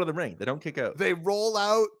 They roll out of the ring. They don't kick out. They roll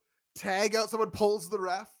out, tag out, someone pulls the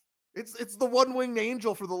ref. It's the one-winged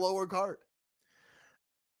angel for the lower card.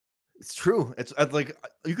 It's true. It's like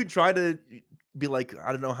you could try to be like,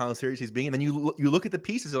 I don't know how serious he's being, and then you look at the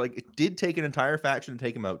pieces. Like, it did take an entire faction to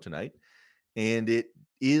take him out tonight, and it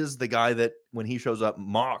is the guy that when he shows up,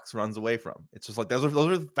 Mox runs away from. It's just like those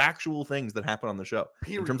are factual things that happen on the show.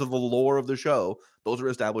 Period. In terms of the lore of the show, those are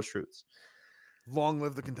established truths. Long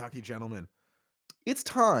live the Kentucky Gentleman. It's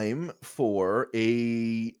time for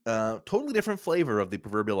a totally different flavor of the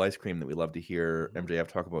proverbial ice cream that we love to hear MJF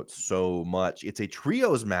talk about so much. It's a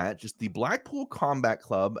trios match. It's the Blackpool Combat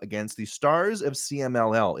Club against the Stars of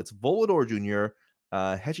CMLL. It's Volador Jr.,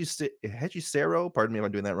 Hechicero, pardon me if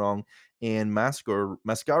I'm doing that wrong, and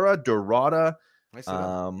Mascara Dorada.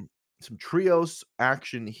 Some trios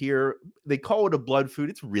action here. They call it a blood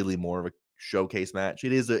food. It's really more of a showcase match.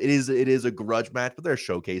 It is a grudge match, but they're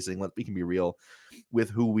showcasing. We can be real with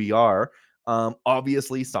who we are.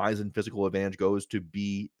 Obviously, size and physical advantage goes to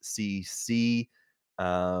BCC.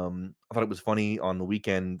 I thought it was funny on the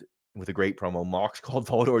weekend with a great promo. Mox called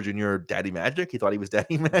Volador Jr. Daddy Magic. He thought he was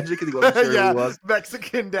Daddy Magic, and he wasn't sure who he was.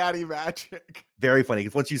 Mexican Daddy Magic. Very funny.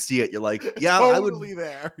 Because once you see it, you're like, yeah, totally I would.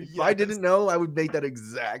 There. If I didn't know, I would make that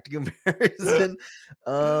exact comparison.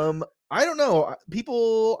 I don't know.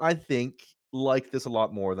 People, I think, like this a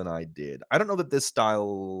lot more than I did. I don't know that this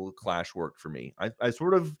style clash worked for me. I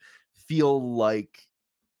sort of feel like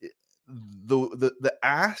the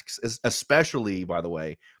asks, especially, by the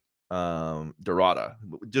way, Dorada,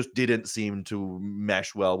 just didn't seem to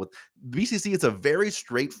mesh well with BCC. It's a very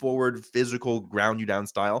straightforward, physical, ground you down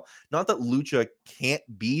style. Not that Lucha can't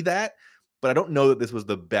be that, but I don't know that this was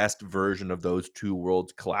the best version of those two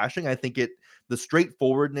worlds clashing. I think the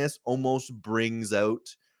straightforwardness almost brings out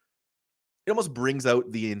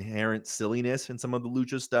the inherent silliness in some of the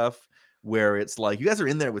Lucha stuff, where it's like, you guys are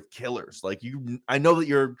in there with killers. Like, I know that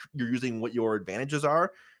you're using what your advantages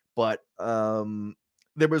are, but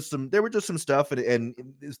there were just some stuff, and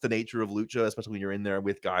it's the nature of Lucha, especially when you're in there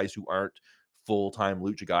with guys who aren't full-time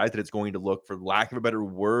Lucha guys, that it's going to look, for lack of a better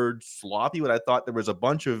word, sloppy. But I thought there was a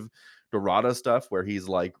bunch of Dorada stuff where he's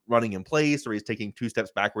like running in place, or he's taking 2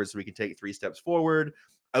 steps backwards so he can take 3 steps forward,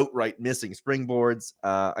 outright missing springboards.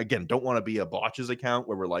 Again, don't want to be a botches account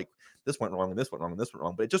where we're like, this went wrong and this went wrong and this went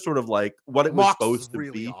wrong, but it just sort of like what it was supposed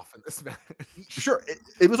to be. Off in this match. Sure,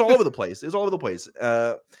 it was all over the place.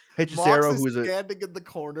 Hechicero, who is standing in the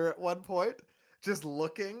corner at one point, just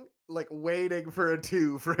looking, like waiting for a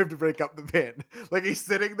 2 for him to break up the pin. Like, he's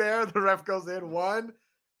sitting there, the ref goes in 1,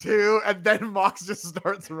 2, and then Mox just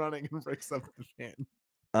starts running and breaks up the pin.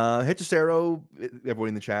 Hechicero, everybody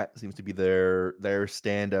in the chat seems to be their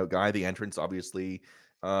standout guy. The entrance, obviously,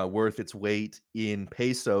 worth its weight in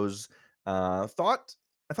pesos. I thought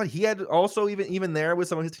he had also, even there with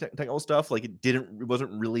some of his technical stuff, like it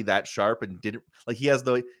wasn't really that sharp, and didn't like, he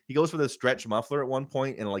goes for the stretch muffler at one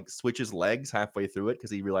point and like switches legs halfway through it because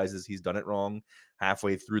he realizes he's done it wrong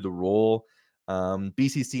halfway through the roll.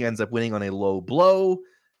 BCC ends up winning on a low blow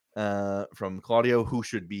from Claudio, who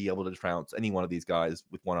should be able to trounce any one of these guys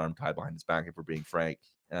with one arm tied behind his back, if we're being frank.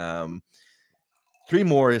 3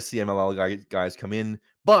 more CMLL guys come in,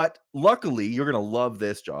 but luckily, you're going to love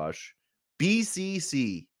this, Josh.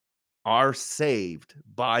 BCC are saved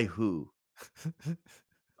by who?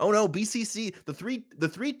 Oh no, BCC, the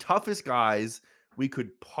three toughest guys we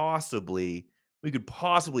could possibly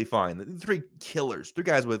find 3 killers, 3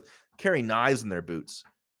 guys with carrying knives in their boots.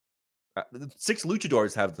 6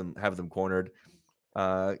 luchadors have them cornered.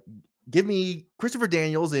 Give me Christopher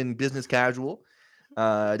Daniels in business casual,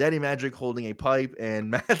 Daddy Magic holding a pipe, and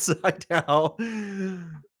Matt Sydal.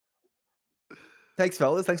 Thanks,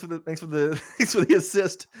 fellas. Thanks for the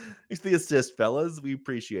assist. Thanks for the assist, fellas. We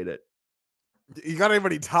appreciate it. You got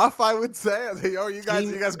anybody tough? I would say. I think, you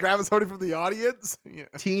Team- guys grabbing somebody from the audience. Yeah.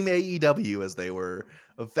 Team AEW, as they were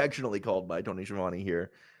affectionately called by Tony Schiavone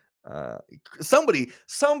here. Somebody,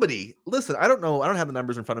 listen, I don't know. I don't have the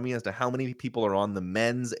numbers in front of me as to how many people are on the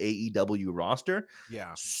men's AEW roster.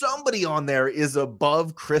 Yeah. Somebody on there is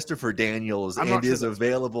above Christopher Daniels I'm not and sure is that's true.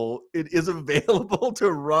 available. It is available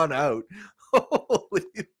to run out. Holy,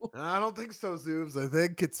 I don't think so, Zoobs. I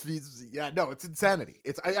think it's it's insanity.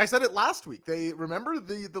 I said it last week. They remember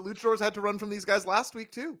the luchadors had to run from these guys last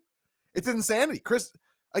week too. It's insanity. Chris,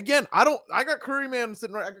 again, I got Curryman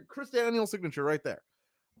sitting right. I got Chris Daniels' signature right there.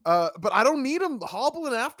 But I don't need them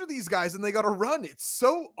hobbling after these guys, and they got to run. It's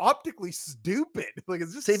so optically stupid. Like,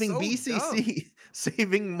 it's just saving so BCC, dumb.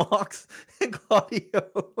 saving Mox and Claudio.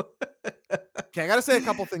 Okay, I got to say a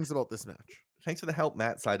couple things about this match. Thanks for the help,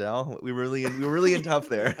 Matt Sydal. We were really in tough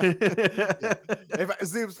there.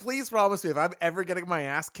 Zoobs, please promise me if I'm ever getting my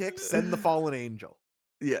ass kicked, send the fallen angel.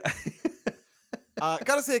 Yeah.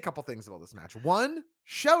 Gotta say a couple things about this match. One,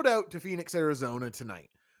 shout out to Phoenix, Arizona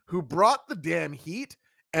tonight, who brought the damn heat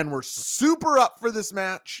and were super up for this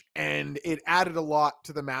match, and it added a lot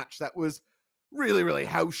to the match that was really, really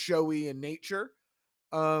house showy in nature.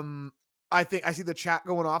 I think I see the chat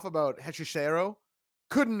going off about Hechicero.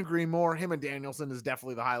 Couldn't agree more. Him and Danielson is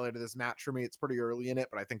definitely the highlight of this match for me. It's pretty early in it,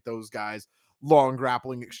 but I think those guys, long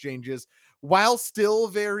grappling exchanges, while still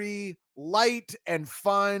very light and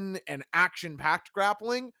fun and action-packed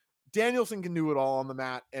grappling, Danielson can do it all on the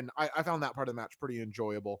mat, and I found that part of the match pretty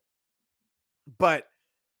enjoyable. But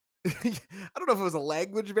I don't know if it was a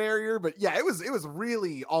language barrier, but yeah, it was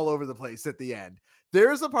really all over the place at the end.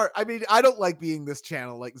 There's a part, I mean, I don't like being this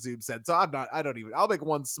channel, like Zoob said, so I'll make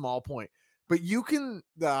one small point. But you can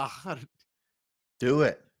do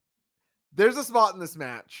it. There's a spot in this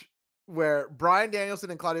match where Bryan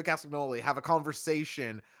Danielson and Claudio Castagnoli have a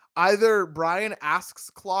conversation. Either Bryan asks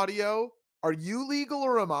Claudio, "Are you legal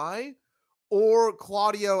or am I?" Or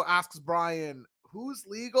Claudio asks Bryan, "Who's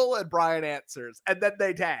legal?" And Bryan answers, and then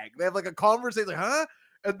they tag. They have like a conversation, like, "Huh?"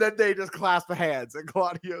 And then they just clasp hands, and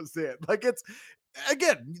Claudio's in. Like, it's,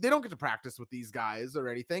 again, they don't get to practice with these guys or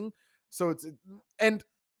anything. So it's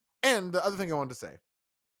and the other thing I wanted to say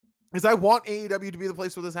is I want AEW to be the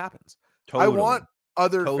place where this happens. Totally. I want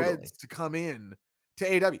other feds to come in to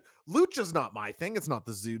AEW. Lucha's not my thing. It's not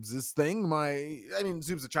the Zoobs' thing.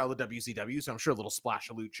 Zoob's a child of WCW, so I'm sure a little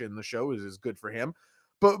splash of Lucha in the show is good for him.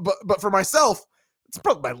 But for myself, it's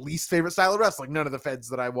probably my least favorite style of wrestling. None of the feds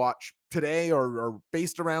that I watch today are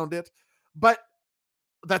based around it. But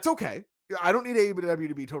that's okay. I don't need AEW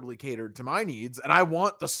to be totally catered to my needs. And I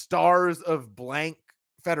want the stars of blank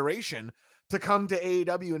federation to come to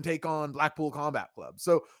AEW and take on Blackpool Combat Club.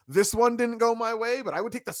 So this one didn't go my way, but I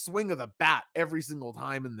would take the swing of the bat every single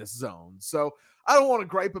time in this zone. So I don't want to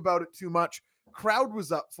gripe about it too much. Crowd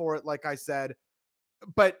was up for it, like I said.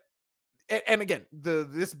 But, and again,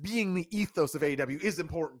 this being the ethos of AEW is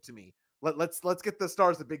important to me. Let's get the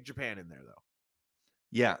stars of Big Japan in there, though.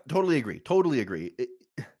 Yeah, totally agree.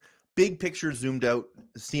 Big picture zoomed out,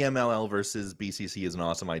 CMLL versus BCC is an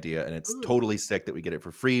awesome idea, and it's totally sick that we get it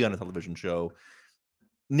for free on a television show.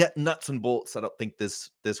 Nuts and bolts, I don't think this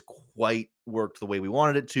quite worked the way we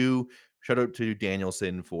wanted it to. Shout out to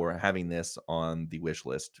Danielson for having this on the wish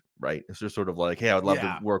list, right? It's just sort of like, hey, I would love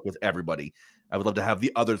to work with everybody. I would love to have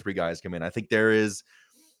the other 3 guys come in. I think there is,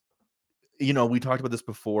 we talked about this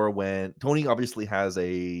before when Tony obviously has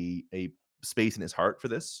a space in his heart for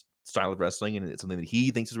this style of wrestling, and it's something that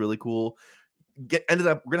he thinks is really cool.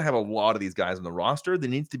 We're gonna have a lot of these guys on the roster. There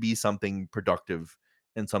needs to be something productive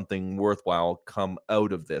and something worthwhile come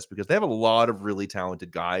out of this, because they have a lot of really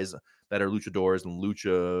talented guys that are luchadors and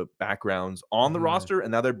lucha backgrounds on the roster,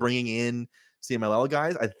 and now they're bringing in CMLL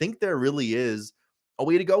guys. I think there really is a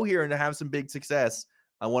way to go here and to have some big success.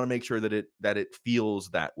 I want to make sure that it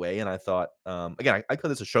feels that way. And I thought, again, I call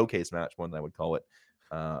this a showcase match more than I would call it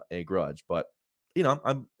a grudge, but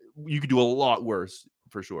you could do a lot worse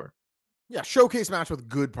for sure. Yeah, showcase match with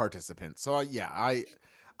good participants. So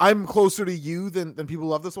I'm closer to you than people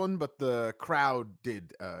love this one, but the crowd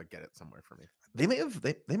did get it somewhere for me. They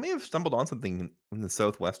may have stumbled on something in the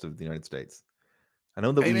southwest of the United States. I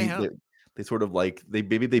know that they sort of like they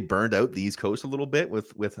burned out the East Coast a little bit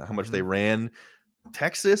with how much they ran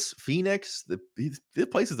Texas, Phoenix, the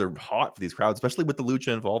places are hot for these crowds, especially with the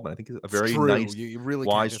Lucha involvement. I think it's a It's very true. nice, You really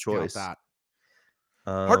can't wise discount choice. that.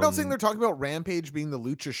 Hard not saying Um, they're talking about Rampage being the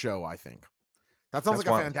Lucha show, I think. That sounds that's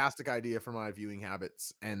like a wild. fantastic idea for my viewing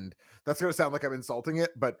habits. And that's going to sound like I'm insulting it,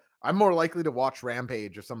 but I'm more likely to watch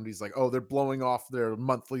Rampage if somebody's like, oh, they're blowing off their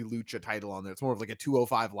monthly Lucha title on there. It's more of like a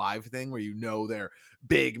 205 live thing where you know their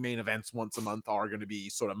big main events once a month are going to be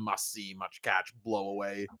sort of must see, much catch, blow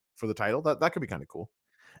away for the title. That could be kind of cool.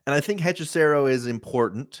 And I think Hechicero is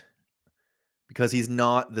important because he's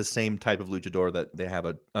not the same type of luchador that they have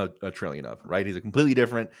a trillion of, right? He's a completely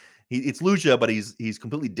different. It's lucha, but he's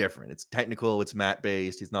completely different. It's technical. It's mat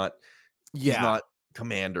based. He's not Yeah.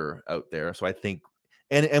 commander out there. So I think,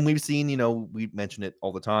 and we've seen, we mention it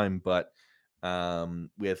all the time, but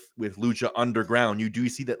with Lucha Underground, you do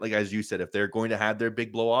see that, like as you said, if they're going to have their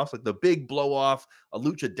big blow offs, like the big blow off, a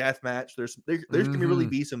Lucha death match, there's going to really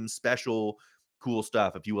be some special cool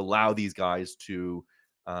stuff if you allow these guys to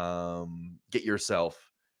get yourself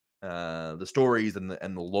the stories and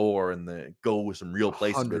the lore and the go with some real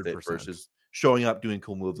places with it 100%. versus showing up, doing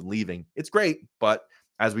cool moves and leaving. It's great, but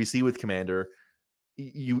as we see with Commander,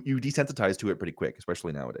 you desensitize to it pretty quick,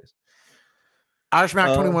 especially nowadays. Irish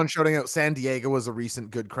Mac 21 shouting out San Diego was a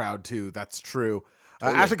recent good crowd too. That's true.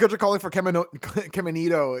 Totally. Ashley Kutcher calling for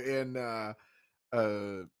Caminito in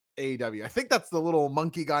AEW. I think that's the little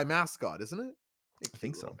monkey guy mascot, isn't it? I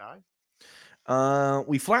think so. Guy.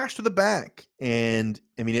 We flash to the back, and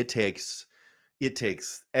I mean it takes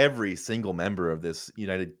every single member of this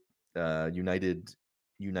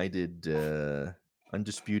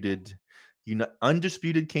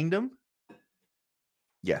undisputed kingdom.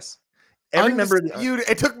 Yes. Every member of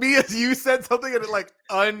it took me as you said something and it like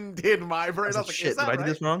undid my brain. I was like, shit, did I do right?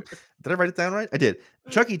 this wrong? Did I write it down right? I did.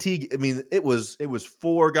 Chuck E. T, I mean, it was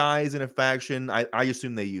 4 guys in a faction. I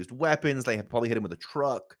assume they used weapons. They had probably hit him with a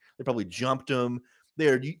truck. They probably jumped him.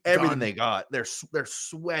 They're everything they got. They're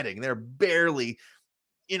sweating. They're barely,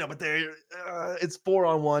 but they're it's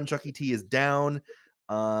 4-on-1. Chuck E. T is down.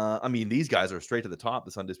 I mean, these guys are straight to the top,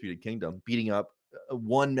 this Undisputed Kingdom, beating up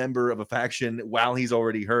one member of a faction while he's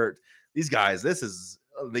already hurt. These guys, this is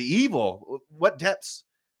the evil. What depths?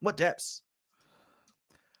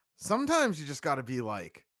 Sometimes you just got to be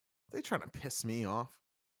like, they trying to piss me off.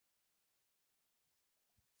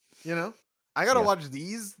 I got to watch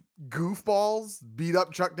these goofballs beat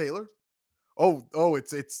up Chuck Taylor. Oh,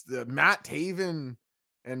 it's Matt Taven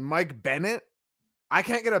and Mike Bennett. I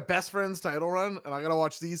can't get a best friends title run, and I got to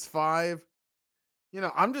watch these 5.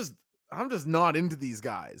 I'm just not into these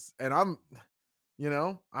guys, and I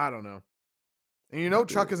don't know. And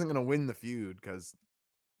Chuck isn't going to win the feud because,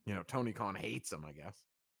 Tony Khan hates him, I guess.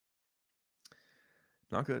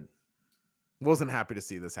 Not good. Wasn't happy to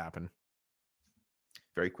see this happen.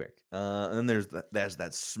 Very quick. And then there's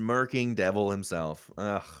that smirking devil himself.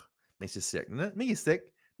 Ugh, makes you sick. Doesn't it? Make you sick.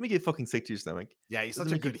 Make you fucking sick to your stomach. Yeah, he's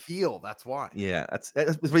such a good heel. That's why. Yeah, that's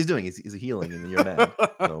what he's doing. He's healing, and you're mad.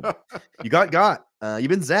 So you got. You've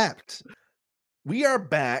been zapped. We are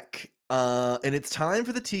back, and it's time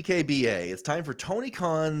for the TKBA. It's time for Tony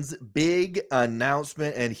Khan's big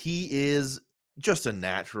announcement, and he is just a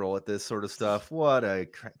natural at this sort of stuff. What a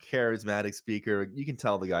charismatic speaker. You can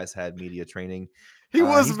tell the guy's had media training. He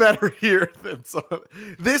was better here than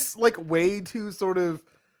this, like, way too sort of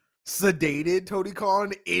sedated Tony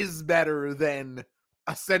Khan is better than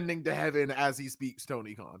ascending to heaven as he speaks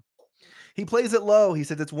Tony Khan. He plays it low. He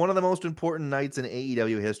says it's one of the most important nights in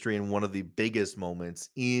AEW history and one of the biggest moments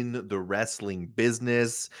in the wrestling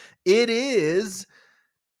business. It is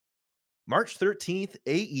March 13th.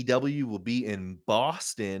 AEW will be in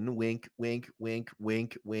Boston. Wink, wink, wink,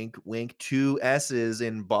 wink, wink, wink. 2 S's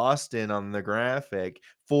in Boston on the graphic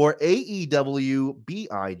for AEW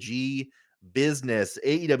BIG Business.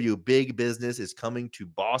 AEW Big Business is coming to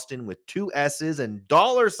Boston with 2 S's and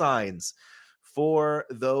dollar signs for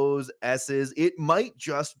those S's. It might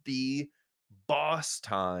just be boss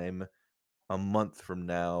time a month from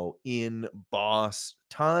now in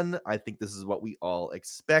Boston. I think this is what we all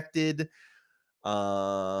expected.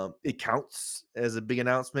 It counts as a big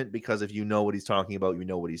announcement because if you know what he's talking about, you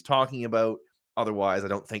know what he's talking about. Otherwise, I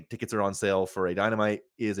don't think tickets are on sale for a Dynamite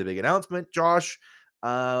is a big announcement. Josh,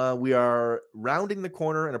 we are rounding the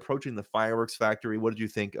corner and approaching the fireworks factory. What did you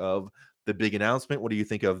think of the big announcement? What do you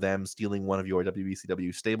think of them stealing one of your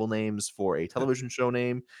WBCW stable names for a television show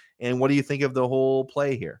name? And what do you think of the whole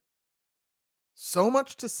play here? So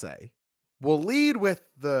much to say. We'll lead with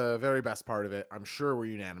the very best part of it. I'm sure we're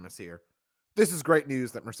unanimous here. This is great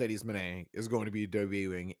news that Mercedes Moné is going to be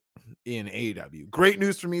debuting in AEW. Great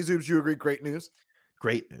news for me, Zoobs. You agree? Great news?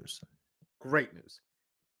 Great news. Great news.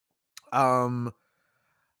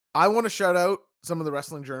 I want to shout out some of the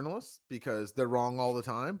wrestling journalists because they're wrong all the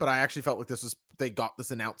time, but I actually felt like they got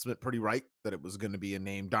this announcement pretty right, that it was going to be a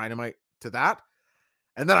name Dynamite to that.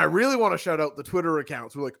 And then I really want to shout out the Twitter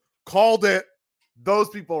accounts who like called it. Those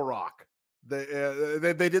people rock. They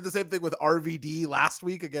did the same thing with RVD last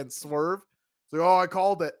week against Swerve. So, oh, I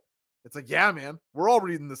called it. It's like, yeah, man, we're all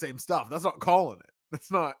reading the same stuff. That's not calling it.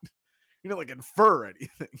 That's not, you know, like infer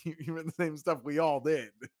anything. You read the same stuff we all did.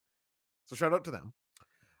 So shout out to them.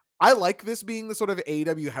 I like this being the sort of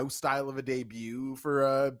AEW house style of a debut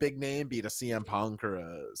for a big name, be it a CM Punk or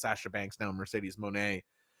a Sasha Banks, now Mercedes Moné.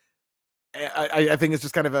 I think it's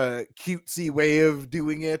just kind of a cutesy way of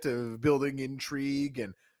doing it, of building intrigue.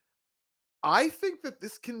 And I think that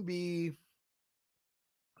this can be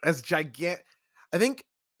as gigantic. I think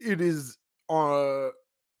it is, Tony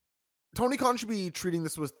Khan should be treating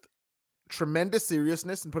this with tremendous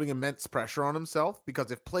seriousness and putting immense pressure on himself,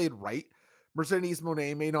 because if played right, Mercedes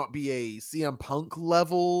Moné may not be a CM Punk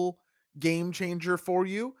level game changer for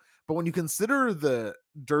you, but when you consider the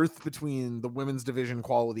dearth between the women's division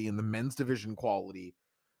quality and the men's division quality,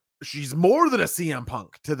 she's more than a CM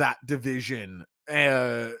Punk to that division.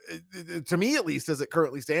 To me, at least, as it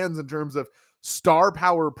currently stands in terms of star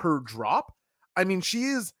power per drop. I mean, she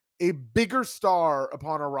is a bigger star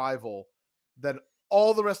upon arrival than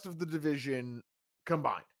all the rest of the division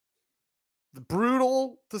combined.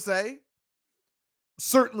 Brutal to say,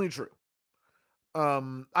 certainly true.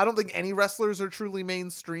 I don't think any wrestlers are truly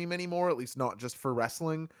mainstream anymore, at least not just for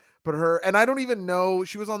wrestling. But her, and I don't even know,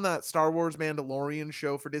 she was on that Star Wars Mandalorian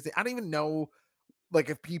show for Disney. I don't even know, like,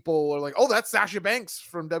 if people are like, oh, that's Sasha Banks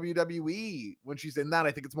from WWE when she's in that.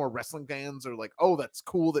 I think it's more wrestling fans are like, oh, that's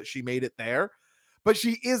cool that she made it there. But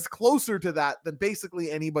she is closer to that than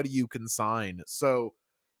basically anybody you can sign. So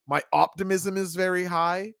my optimism is very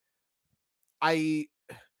high.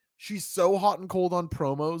 She's so hot and cold on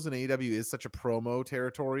promos, and AEW is such a promo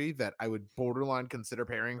territory that I would borderline consider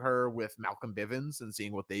pairing her with Malcolm Bivens and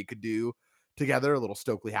seeing what they could do together, a little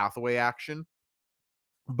Stokely Hathaway action.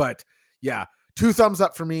 But yeah, 2 thumbs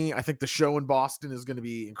up for me. I think the show in Boston is going to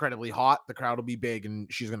be incredibly hot. The crowd will be big, and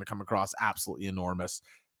she's going to come across absolutely enormous.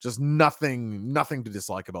 Just nothing to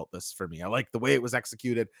dislike about this for me. I like the way it was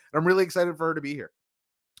executed, and I'm really excited for her to be here.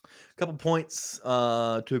 A couple points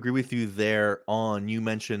to agree with you there on. You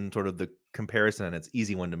mentioned sort of the comparison, and it's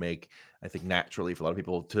easy one to make, I think, naturally for a lot of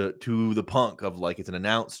people to the Punk of, like, it's an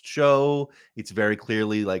announced show. It's very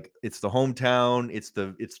clearly like it's the hometown. It's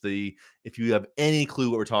the if you have any clue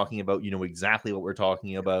what we're talking about, you know exactly what we're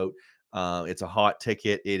talking about. It's a hot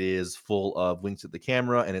ticket. It is full of winks at the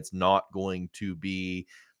camera, and it's not going to be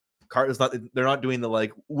they're not doing the,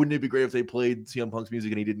 like, wouldn't it be great if they played CM Punk's music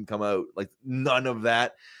and he didn't come out? Like, none of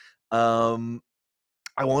that.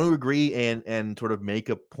 I want to agree and sort of make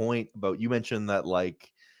a point about, you mentioned that, like,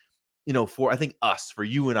 you know, for, I think, for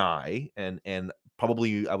you and I, and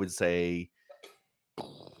probably I would say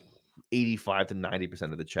 85 to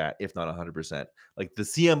 90% of the chat, if not 100%, like, the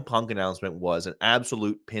CM Punk announcement was an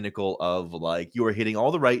absolute pinnacle of, like, you were hitting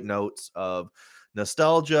all the right notes of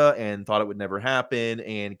nostalgia and thought it would never happen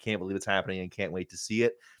and can't believe it's happening and can't wait to see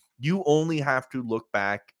it. You only have to look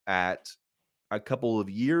back at a couple of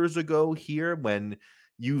years ago here when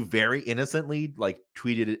you very innocently, like,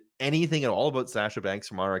 tweeted anything at all about Sasha Banks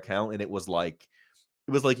from our account, and it was like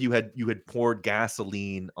you had poured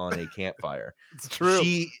gasoline on a campfire. It's true.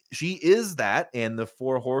 She is that, and the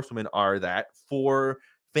 4 horsewomen are that for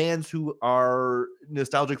fans who are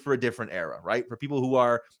nostalgic for a different era, right? For people who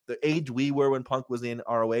are the age we were when Punk was in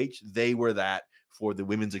ROH, they were that for the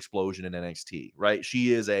women's explosion in NXT, right?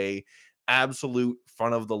 She is a absolute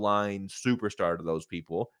front of the line superstar to those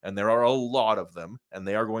people, and there are a lot of them, and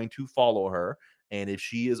they are going to follow her. And if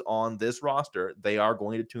she is on this roster, they are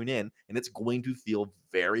going to tune in, and it's going to feel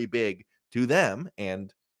very big to them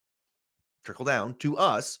and trickle down to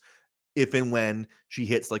us if and when she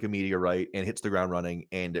hits like a meteorite and hits the ground running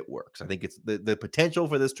and it works. I think it's the potential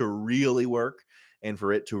for this to really work and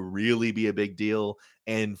for it to really be a big deal.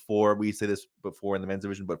 And for, we say this before in the men's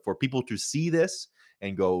division, but for people to see this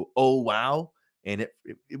and go, oh, wow. And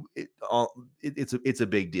it's a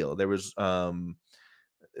big deal. There was, I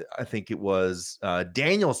think it was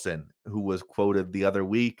Danielson who was quoted the other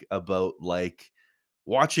week about, like,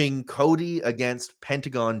 watching Cody against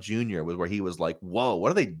Pentagon Jr. was where he was like, whoa, what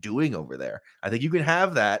are they doing over there? I think you can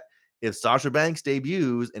have that if Sasha Banks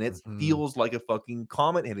debuts and it feels like a fucking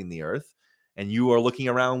comet hitting the earth, and you are looking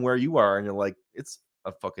around where you are and you're like, it's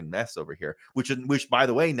a fucking mess over here, which by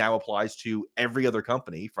the way now applies to every other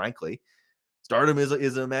company, frankly. Stardom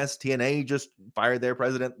is a mess. TNA just fired their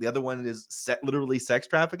president. The other one is literally sex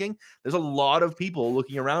trafficking. There's a lot of people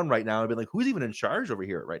looking around right now and being like, who's even in charge over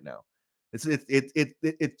here right now? It's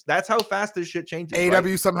that's how fast this shit changes. AW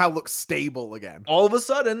Right? somehow looks stable again. All of a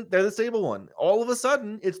sudden, they're the stable one. All of a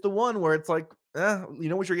sudden, it's the one where it's like, you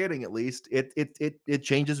know what you're getting at least. It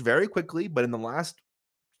changes very quickly, but in the last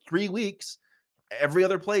 3 weeks, every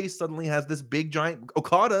other place suddenly has this big giant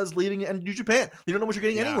Okada's leading and New Japan. You don't know what you're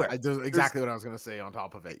getting anywhere. Exactly what I was going to say on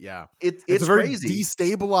top of it. Yeah. It's a very crazy.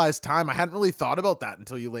 destabilized time. I hadn't really thought about that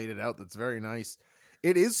until you laid it out. That's very nice.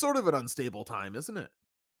 It is sort of an unstable time, isn't it?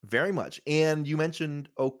 Very much. And you mentioned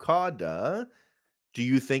Okada. Do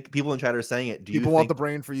you think people in chat are saying it? Do People you want think the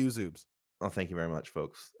brain for you, Zoobs? Oh, thank you very much,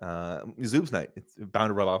 folks. Zoob's night. It's bound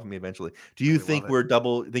to rub off on me eventually. Do you I think love we're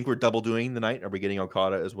double doing the night? Are we getting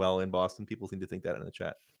Okada as well in Boston? People seem to think that in the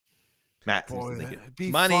chat. Matt seems to think it. It'd be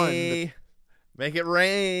Money. fun. Make it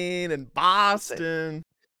rain in Boston.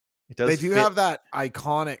 It does. They do fit. have that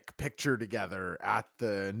iconic picture together at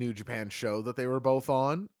the New Japan show that they were both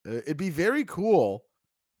on. It'd be very cool.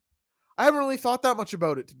 I haven't really thought that much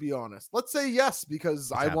about it, to be honest. Let's say yes,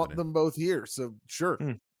 because I want happening. them both here. So sure.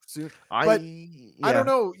 Soon. I don't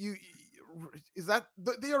know. Is that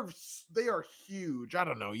they are huge. I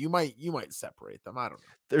don't know. You might separate them. I don't know.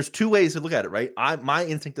 There's two ways to look at it, right? My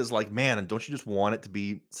instinct is like, man, don't you just want it to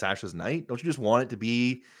be Sasha's night? Don't you just want it to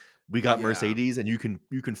be we got Yeah. Mercedes and you can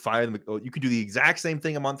fire them? You can do the exact same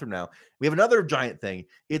thing a month from now. We have another giant thing.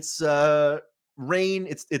 It's rain.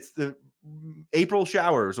 It's the April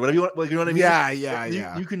showers or whatever you want. Like, you know what I mean?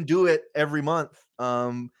 Yeah. You can do it every month.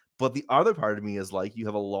 But the other part of me is like, you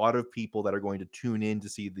have a lot of people that are going to tune in to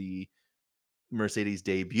see the Mercedes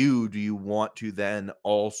debut. Do you want to then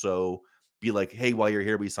also be like, hey, while you're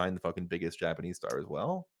here, we signed the fucking biggest Japanese star as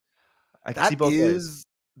well? I can see both ways.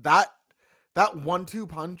 That 1-2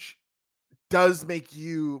 punch does make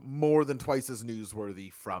you more than twice as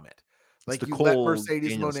newsworthy from it. Like, you let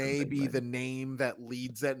Mercedes Moné be the name that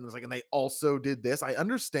leads it, and it's like, and they also did this. I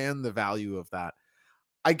understand the value of that.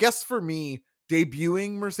 I guess for me,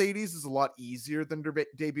 debuting Mercedes is a lot easier than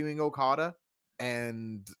debuting Okada,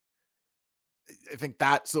 and I think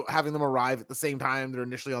that, so having them arrive at the same time, they're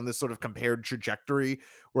initially on this sort of compared trajectory,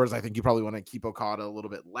 whereas I think you probably want to keep Okada a little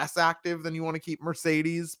bit less active than you want to keep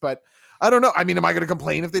Mercedes. But I don't know. I mean, am I going to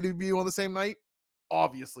complain if they debut on the same night?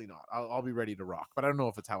 Obviously not. I'll be ready to rock, but I don't know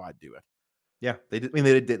if it's how I'd do it. Yeah, they did. I mean,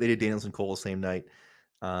 they did Danielson Cole the same night.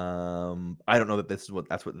 I don't know that that's what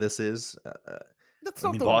this is. That's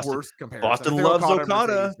not the worst comparison. Boston loves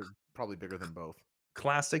Okada. Probably bigger than both.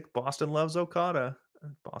 Classic Boston loves Okada.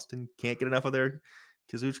 Boston can't get enough of their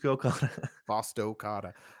Kazuchika Okada. Boston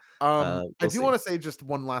Okada. I do want to say just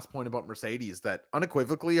one last point about Mercedes, that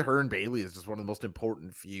unequivocally her and Bayley is just one of the most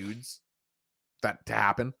important feuds that to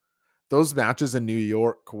happen. Those matches in New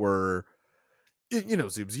York were,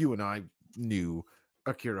 Zoobs, you and I knew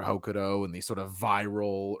Akira Hokuto and these sort of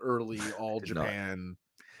viral early All Japan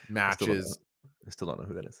matches. I still don't know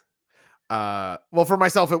who that is. Well, for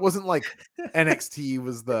myself, it wasn't like NXT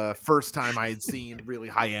was the first time I had seen really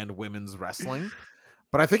high-end women's wrestling,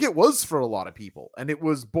 but I think it was for a lot of people, and it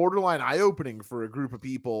was borderline eye-opening for a group of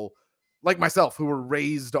people like myself who were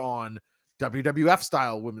raised on WWF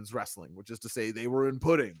style women's wrestling, which is to say they were in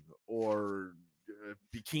pudding or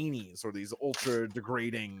bikinis or these ultra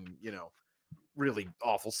degrading, really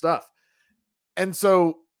awful stuff. And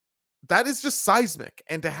so that is just seismic.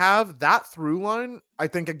 And to have that through line, I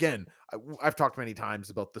think, again, I've talked many times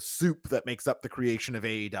about the soup that makes up the creation of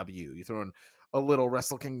AEW. You throw in a little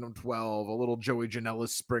Wrestle Kingdom 12, a little Joey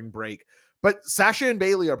Janela's Spring Break, but Sasha and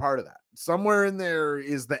Bayley are part of that. Somewhere in there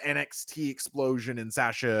is the NXT explosion in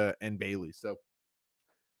Sasha and Bayley. So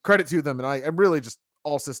credit to them. And I'm really just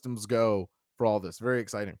all systems go for all this. Very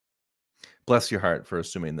exciting. Bless your heart for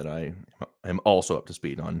assuming that I am also up to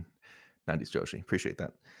speed on 90s Joshi. Appreciate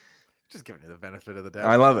that. Just giving you the benefit of the doubt.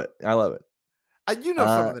 I love it. Some of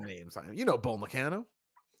the names. Bull Nakano.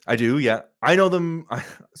 I do, yeah. I know them. I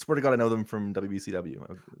swear to God, I know them from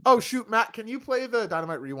WBCW. Oh, shoot, Matt, can you play the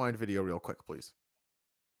Dynamite Rewind video real quick, please?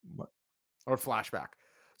 What? Or flashback.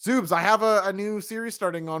 Zoobs, I have a new series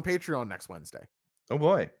starting on Patreon next Wednesday. Oh,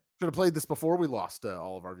 boy. Should have played this before we lost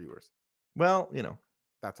all of our viewers. Well,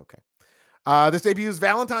 That's okay. This debuts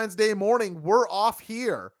Valentine's Day morning. We're off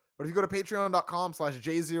here. But if you go to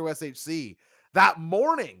patreon.com/J0SHC, that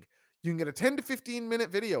morning, you can get a 10 to 15 minute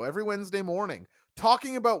video every Wednesday morning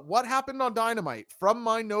talking about what happened on Dynamite from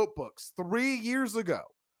my notebooks 3 years ago.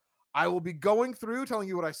 I will be going through, telling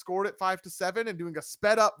you what I scored at 5 to 7 and doing a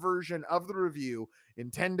sped up version of the review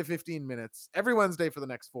in 10 to 15 minutes every Wednesday for the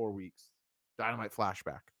next 4 weeks. Dynamite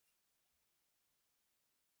flashback.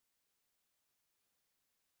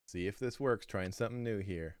 See if this works. Trying something new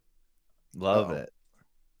here. Love Uh-oh. it.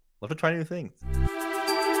 Love to try new things.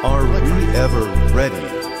 Are we ever ready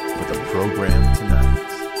for the program tonight?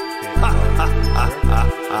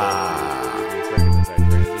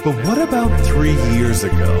 But what about 3 years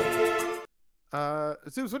ago?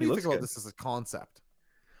 Zeus, what do He you looks think about good. this as a concept?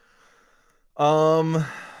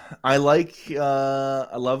 I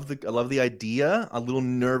love the idea. A little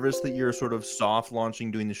nervous that you're sort of soft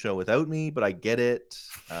launching doing the show without me, but I get it.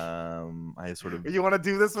 I sort of You want to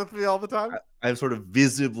do this with me all the time? I've sort of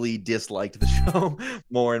visibly disliked the show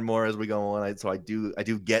more and more as we go on. So I do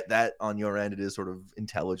get that on your end. It is sort of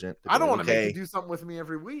intelligent. I don't want to make okay. you do something with me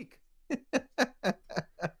every week.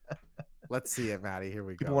 Let's see it, Maddie. Here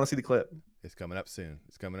we People go. want to see the clip. It's coming up soon.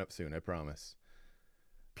 It's coming up soon. I promise.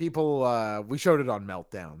 People, we showed it on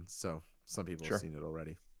Meltdown, so some people Sure. have seen it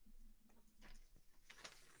already.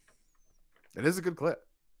 It is a good clip.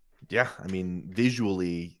 Yeah, I mean,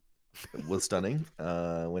 visually it was stunning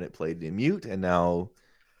when it played in mute, and now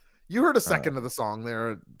You heard a second of the song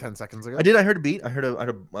there 10 seconds ago. I did. I heard a beat. I heard I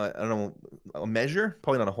don't know, a measure.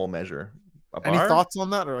 Probably not a whole measure. A Any bar? thoughts on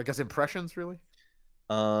that, or I guess impressions, really?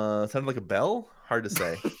 Sounded like a bell. Hard to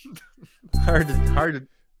say. hard to.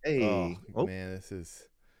 Hey, Oh, man, this is.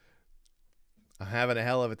 I'm having a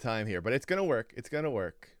hell of a time here, but it's gonna work. It's gonna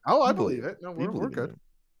work. Oh, I You believe believe it. No, We we're believe in good. it.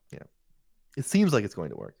 Yeah, it seems like it's going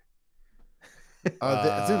to work.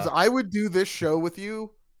 Zeus, I would do this show with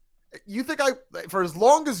you. You think for as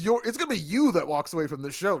long as it's gonna be you that walks away from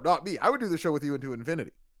this show, not me. I would do the show with you into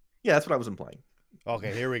infinity. Yeah, that's what I was implying.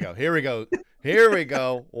 Okay, here we go. Here we go. Here we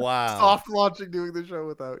go. Wow. Soft launching doing the show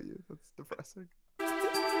without you. That's depressing.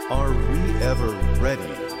 Are we ever ready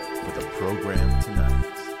for the program tonight?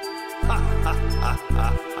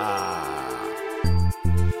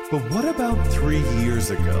 But what about 3 years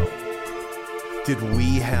ago? Did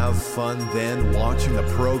we have fun then watching the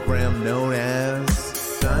program known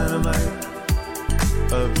as Dynamite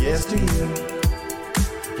of yesteryear?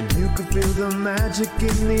 And you could feel the magic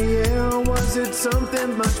in the air. Was it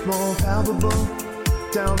something much more palpable,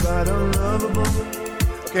 downright unlovable?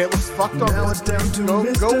 Okay, it looks fucked on Now this it's down screen.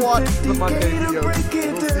 to Go Mr. watch the 50K Monday to video. break it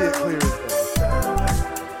You'll see it down. clear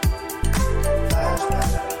as day.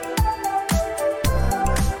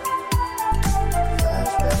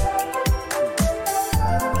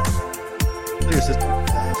 Your sister.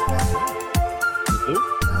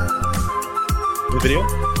 The video.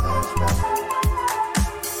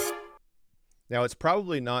 Now, it's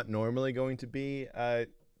probably not normally going to be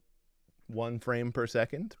 1 frame per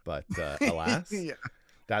second, but alas, Yeah.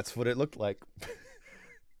 that's what it looked like.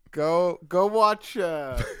 Go watch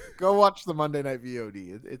the Monday Night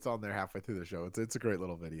VOD. It's on there halfway through the show. It's a great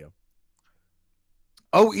little video.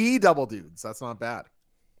 OE double dudes. That's not bad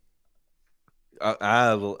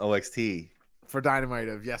Little OXT. for Dynamite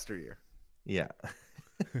of yesteryear. Yeah.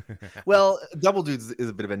 Well, Double Dudes is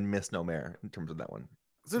a bit of a misnomer in terms of that one.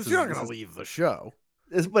 So This you're not is- gonna this is- leave the show.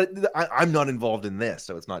 But I'm not involved in this,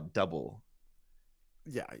 so it's not double.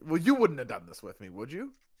 Yeah. Well, you wouldn't have done this with me, would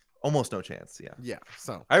you? Almost no chance. Yeah. Yeah.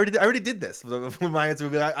 So I already did this. My answer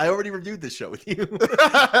would be I already reviewed this show with you.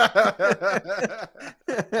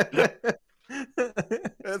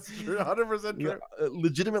 that's true. 100% true. Yeah,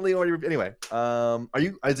 legitimately already. Anyway,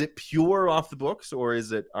 is it pure off the books, or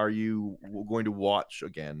are you going to watch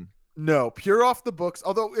again? No, pure off the books.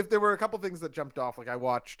 Although if there were a couple things that jumped off, like I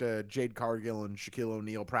watched Jade Cargill and Shaquille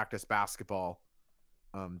O'Neal practice basketball,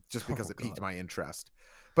 just because it piqued my interest.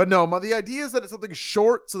 But no, the idea is that it's something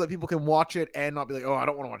short so that people can watch it and not be like, oh, I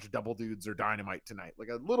don't want to watch Double Dudes or Dynamite tonight. Like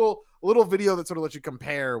a little video that sort of lets you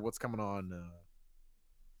compare what's coming on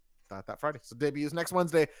that Friday. So debuts next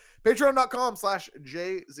Wednesday.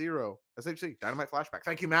 Patreon.com/J0 SHC Dynamite Flashback.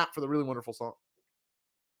 Thank you, Matt, for the really wonderful song.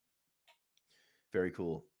 Very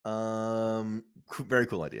cool. Very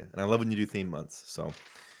cool idea, and I love when you do theme months. So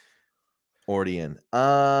already in.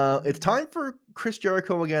 It's time for Chris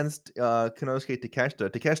Jericho against Konosuke Takeshita.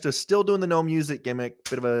 Takeshita still doing the no music gimmick.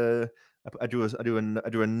 Bit of a I do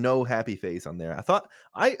a no happy face on there. I thought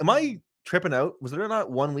am I tripping out? Was there not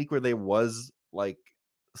 1 week where there was like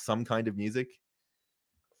some kind of music?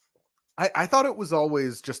 I thought it was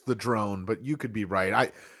always just the drone, but you could be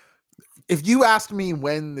right. If you asked me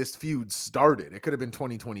when this feud started, it could have been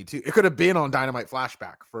 2022. It could have been on Dynamite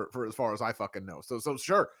Flashback for as far as I fucking know. So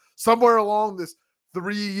sure, somewhere along this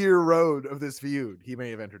 3-year road of this feud, he may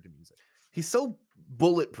have entered the music. He's so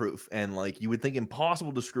bulletproof and like you would think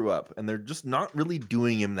impossible to screw up, and they're just not really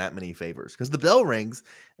doing him that many favors because the bell rings.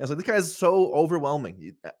 And it's like this guy's so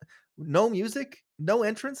overwhelming. No music, no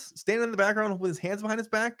entrance, standing in the background with his hands behind his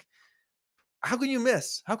back. how can you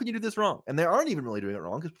miss? How can you do this wrong? And they aren't even really doing it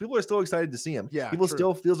wrong because people are still excited to see him. Yeah, People true.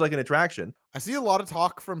 still feels like an attraction. I see a lot of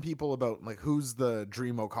talk from people about like who's the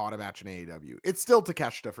Dream Okada match in AEW. It's still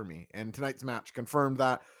Takeshita for me, and tonight's match confirmed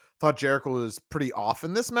that. Thought Jericho was pretty off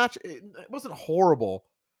in this match. It wasn't horrible.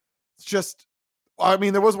 It's just, I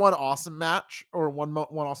mean, there was one awesome match or one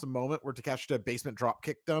awesome moment where Takeshita basement drop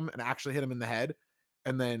kicked him and actually hit him in the head.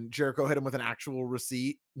 And then Jericho hit him with an actual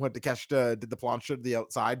receipt. When Takeshita did the plancha to the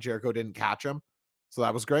outside, Jericho didn't catch him. So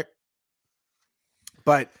that was great.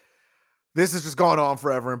 But this has just gone on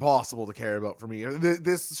forever. Impossible to care about for me.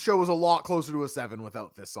 This show was a lot closer to a 7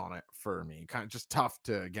 without this on it for me. Kind of just tough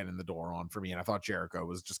to get in the door on for me. And I thought Jericho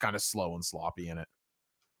was just kind of slow and sloppy in it.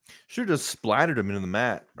 Should have just splattered him into the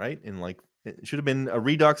mat, right? And like it should have been a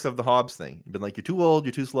redux of the Hobbs thing. It'd been like, you're too old,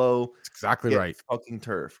 you're too slow. That's exactly Get right. fucking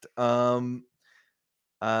turfed.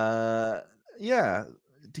 Yeah.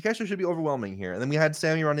 Takeshita should be overwhelming here. And then we had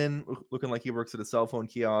Sammy run in looking like he works at a cell phone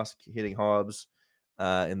kiosk, hitting Hobbs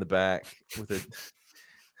in the back with a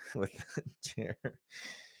with a chair.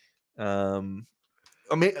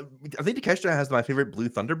 I mean, I think Takeshita has my favorite blue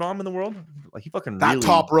thunder bomb in the world. Like he fucking That really,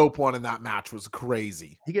 top rope one in that match was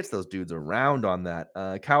crazy. he gets those dudes around on that.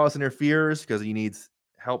 Callis interferes because he needs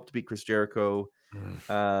help to beat Chris Jericho.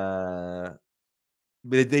 But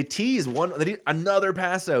they tease one. They need another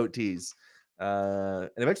pass out tease, and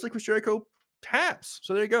eventually Chris Jericho taps.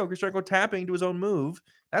 So there you go, Chris Jericho tapping to his own move.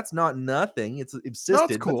 That's not nothing. It's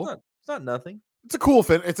insisted. But cool. It's not nothing. It's a cool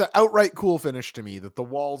fin. It's an outright cool finish to me that the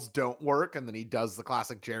walls don't work, and then he does the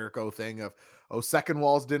classic Jericho thing of, oh, second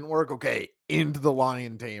walls didn't work. Okay, into the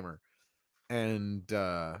Lion Tamer, and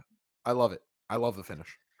I love it. I love the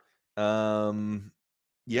finish.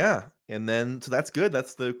 Yeah, and then so that's good.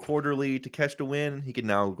 That's the quarterly Takeshita win. He can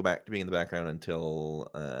now go back to being in the background until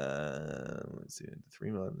let's see,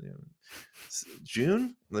 3 months,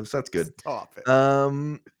 June. So that's good. Stop it.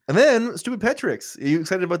 And then Stupid Petrix. Are you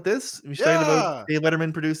excited about this? Are you excited Yeah. about Dave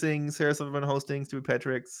Letterman producing, Sarah Silverman hosting Stupid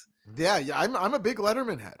Petrix? Yeah. I'm a big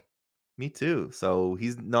Letterman head. Me too. So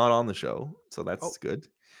he's not on the show, so that's good.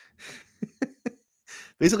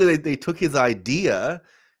 Basically, they took his idea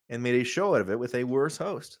and made a show out of it with a worse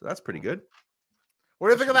host. That's pretty good. What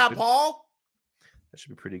do you think of that, Paul? That should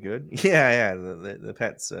be pretty good. Yeah. The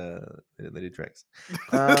pets, they do tricks.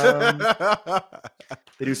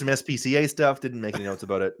 They do some SPCA stuff. Didn't make any notes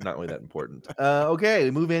about it. Not really that important. Okay,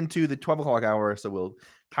 we move into the 12 o'clock hour, so we'll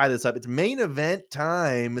tie this up. It's main event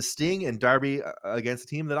time. Sting and Darby against a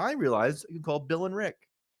team that I realized you can call Bill and Rick.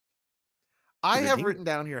 I have written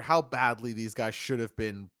down here how badly these guys should have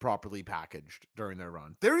been properly packaged during their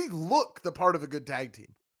run. They look the part of a good tag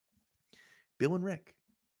team. Bill and Rick.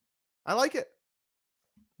 I like it.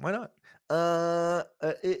 Why not?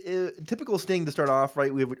 Typical Sting to start off,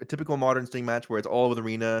 right? We have a typical modern Sting match where it's all over the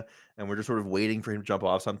arena and we're just sort of waiting for him to jump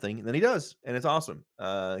off something. And then he does. And it's awesome.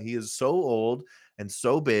 He is so old and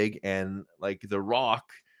so big. And like The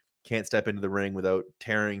Rock can't step into the ring without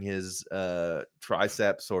tearing his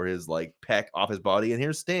triceps or his like pec off his body. And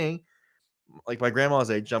here's Sting, like my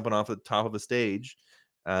grandma's age, jumping off the top of a stage,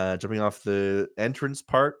 jumping off the entrance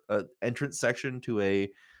section to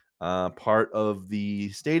a part of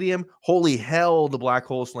the stadium. Holy hell, the black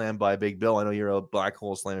hole slam by Big Bill. I know you're a black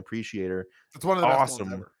hole slam appreciator. It's one of the best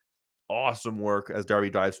ones ever. Awesome work as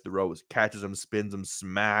Darby dives through the ropes, catches him, spins him,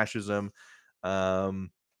 smashes him.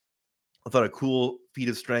 I thought a cool feat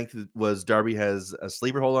of strength was Darby has a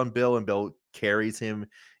sleeper hold on Bill, and Bill carries him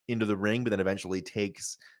into the ring, but then eventually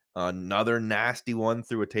takes another nasty one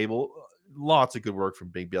through a table. Lots of good work from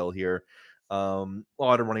Big Bill here. A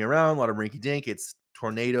lot of running around, a lot of rinky dink. It's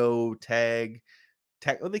tornado tag.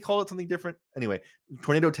 They call it something different. Anyway,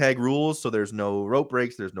 tornado tag rules. So there's no rope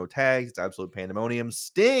breaks. There's no tags. It's absolute pandemonium.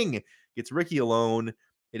 Sting gets Ricky alone.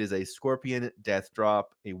 It is a Scorpion Death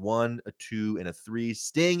Drop, a 1, a 2, and a 3.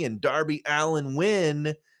 Sting and Darby Allin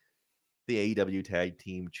win the AEW Tag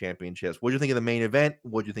Team Championships. What do you think of the main event?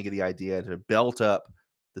 What do you think of the idea to belt up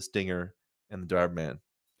the Stinger and the Darb Man?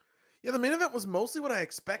 Yeah, the main event was mostly what I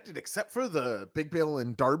expected, except for the Big Bill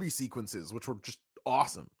and Darby sequences, which were just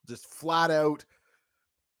awesome. Just flat out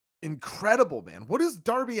incredible, man. What is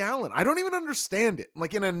Darby Allin? I don't even understand it.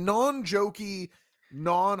 Like in a non-jokey,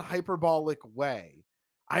 non-hyperbolic way.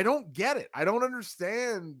 I don't get it. I don't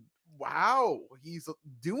understand. Wow, he's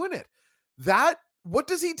doing it. What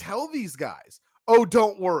does he tell these guys? Oh,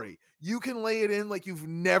 don't worry. You can lay it in like you've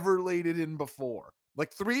never laid it in before.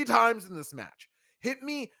 Like 3 times in this match. Hit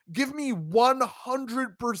me, give me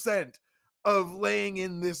 100% of laying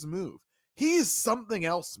in this move. He's something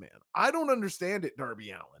else, man. I don't understand it,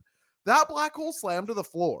 Darby Allin. That black hole slam to the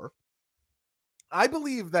floor. I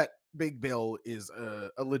believe that Big Bill is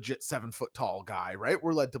a legit 7 foot tall guy, right?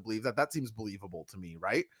 We're led to believe that. That seems believable to me,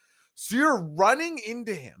 right? So you're running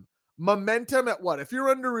into him. Momentum at what? If you're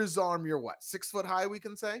under his arm, you're what? 6 foot high, we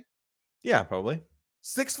can say? Yeah, probably.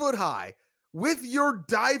 6 foot high with your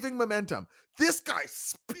diving momentum. This guy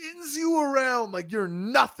spins you around like you're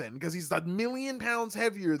nothing because he's a million pounds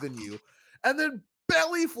heavier than you, and then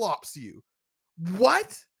belly flops you.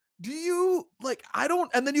 What? Do you like? I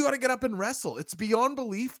don't. And then you got to get up and wrestle. It's beyond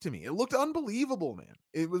belief to me. It looked unbelievable, man.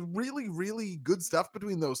 It was really, really good stuff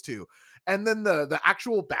between those two. And then the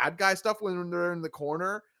actual bad guy stuff when they're in the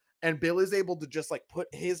corner and Bill is able to just like put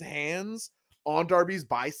his hands on Darby's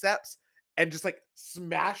biceps and just like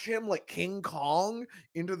smash him like King Kong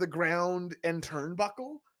into the ground and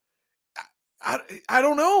turnbuckle. I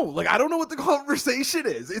don't know. Like, I don't know what the conversation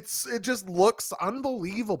is. It just looks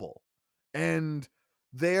unbelievable. And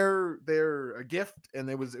they're a gift, and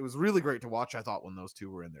it was really great to watch. I thought when those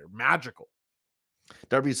two were in there, magical.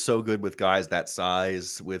 Darby's so good with guys that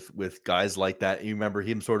size, with guys like that. You remember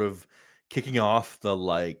him sort of kicking off the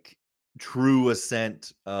like true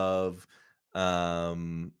ascent of his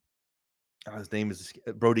name is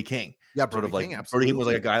Brody King. Yeah, Sort of Brody like King, Brody King was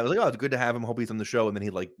like a absolutely. guy. I was like, oh, it's good to have him. Hope he's on the show. And then he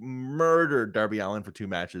like murdered Darby Allin for 2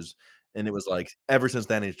 matches. And it was like ever since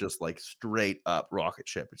then, he's just like straight up rocket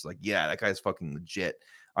ship. It's like, yeah, that guy's fucking legit.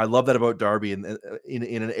 I love that about Darby. And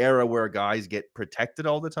in an era where guys get protected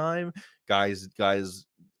all the time, guys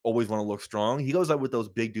always want to look strong. He goes out with those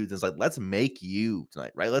big dudes and is like, let's make you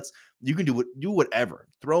tonight, right? You can do whatever.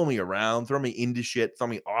 Throw me around, throw me into shit, throw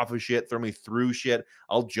me off of shit, throw me through shit.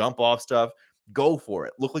 I'll jump off stuff. Go for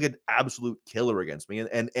it. Look like an absolute killer against me.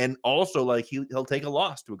 And also like he'll take a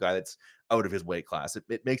loss to a guy that's out of his weight class.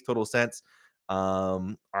 It makes total sense.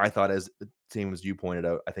 I thought, as same as you pointed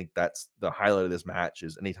out, I think that's the highlight of this match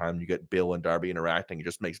is anytime you get Bill and Darby interacting, it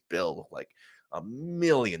just makes Bill look like $1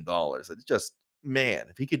 million. It's just, man,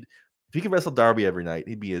 if he could wrestle Darby every night,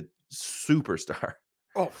 he'd be a superstar.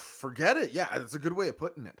 Oh, forget it. Yeah, that's a good way of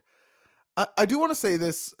putting it. I do want to say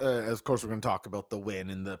this, as of course we're going to talk about the win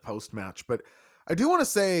in the post-match, but I do want to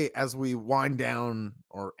say as we wind down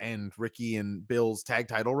or end Ricky and Bill's tag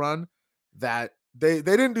title run, that they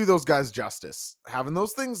didn't do those guys justice. Having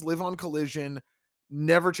those things live on Collision,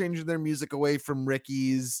 never changing their music away from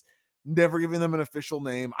Ricky's, never giving them an official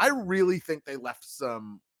name. I really think they left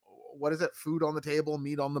some, what is it, food on the table,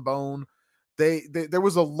 meat on the bone. There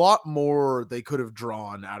was a lot more they could have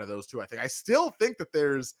drawn out of those two. I still think that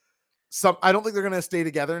there's I don't think they're going to stay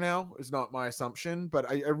together now, is not my assumption,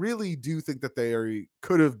 but I really do think that they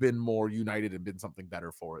could have been more united and been something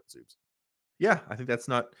better for it, Zoobs. Yeah, I think that's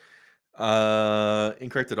not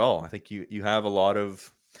incorrect at all. I think you have a lot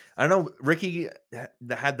of, I don't know, Ricky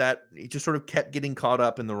had that, he just sort of kept getting caught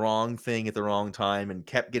up in the wrong thing at the wrong time and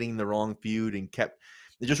kept getting the wrong feud and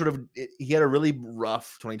he had a really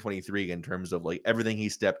rough 2023 in terms of like everything he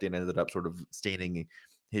stepped in ended up sort of staining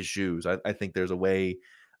his shoes. I think there's a way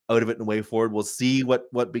out of it and a way forward. We'll see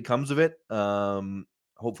what becomes of it.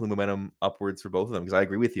 Hopefully momentum upwards for both of them, because I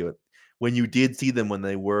agree with you. When you did see them when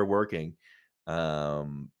they were working,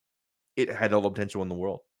 it had all the potential in the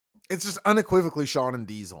world. It's just unequivocally Shawn and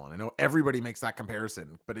Diesel. And I know everybody makes that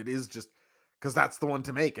comparison, but it is just because that's the one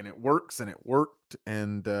to make, and it works, and it worked.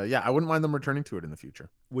 And yeah, I wouldn't mind them returning to it in the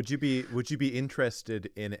future. Would you be interested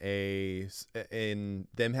in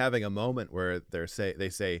them having a moment where they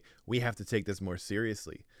say we have to take this more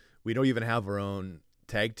seriously? We don't even have our own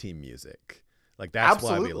tag team music. Like, that's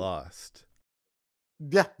Absolutely. why we lost.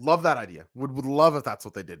 Yeah, love that idea. Would love if that's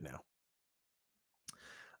what they did now.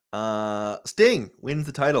 Sting wins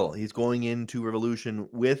the title. He's going into Revolution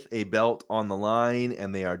with a belt on the line,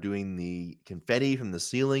 and they are doing the confetti from the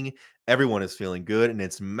ceiling. Everyone is feeling good, and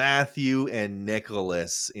it's Matthew and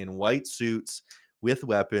Nicholas in white suits with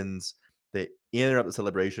weapons. They interrupt the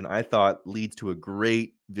celebration. I thought leads to a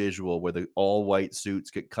great visual where the all white suits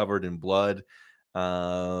get covered in blood.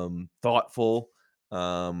 Thoughtful,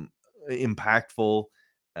 impactful.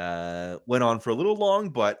 Went on for a little long,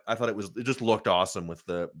 but I thought it just looked awesome with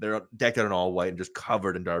they're decked out in all white and just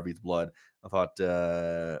covered in Darby's blood. I thought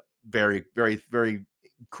very, very, very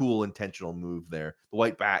cool intentional move there. The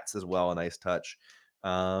white bats as well, a nice touch.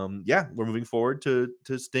 Yeah, we're moving forward to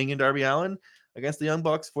Sting and Darby Allin against the Young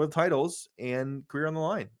Bucks for the titles and career on the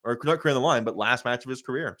line, or not career on the line, but last match of his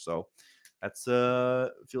career. So that's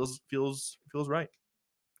feels right.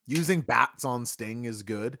 Using bats on Sting is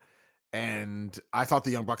good. And I thought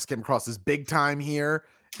the Young Bucks came across as big time here,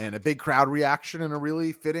 and a big crowd reaction, and a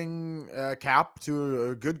really fitting cap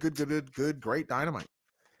to a good, great Dynamite.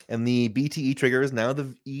 And the BTE trigger is now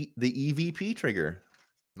the EVP trigger.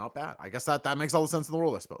 Not bad. I guess that makes all the sense in the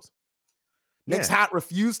world, I suppose. Nick's Yeah. hat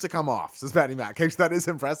refused to come off, says Matty Mac. Actually, that is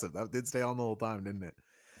impressive. That did stay on the whole time, didn't it?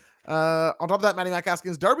 On top of that, Matty Mac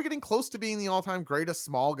asking, is Darby getting close to being the all-time greatest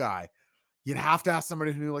small guy? You'd have to ask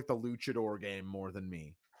somebody who knew like the luchador game more than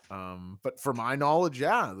me. But for my knowledge,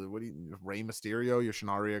 yeah. Rey Mysterio,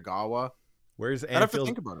 Yoshinari Agawa. Where's I'd have to Anfield?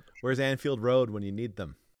 think about it. Where's Anfield Road when you need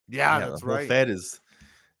them? Yeah, Yeah, that's the whole right. Fed is.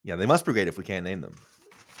 Yeah, they must be great if we can't name them.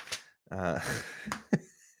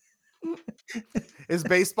 Is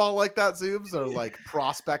baseball like that, Zoobs? Or like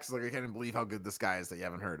prospects? Like, I can't even believe how good this guy is that you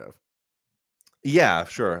haven't heard of. Yeah,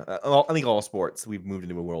 sure. I think all sports, we've moved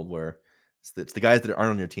into a world where it's the guys that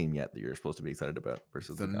aren't on your team yet that you're supposed to be excited about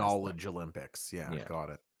versus The guys knowledge Olympics. Yeah, Yeah. got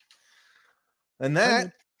it. And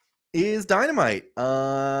that is Dynamite.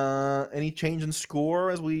 Any change in score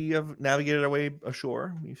as we have navigated our way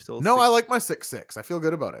ashore? We've still No, I like my 6-6. I feel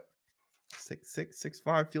good about it.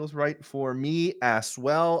 6-6-6-5 feels right for me as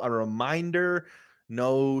well. A reminder,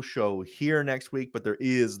 no show here next week, but there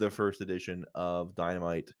is the first edition of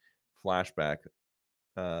Dynamite Flashback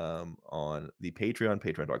on the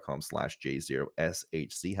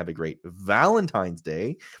patreon.com/J0SHC. Have a great Valentine's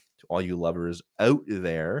Day to all you lovers out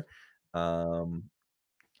there. I don't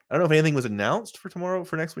know if anything was announced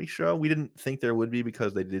for next week's show. We didn't think there would be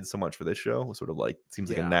because they did so much for this show. It was sort of like, seems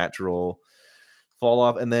like a natural fall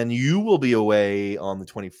off. And then you will be away on the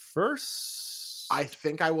 21st. I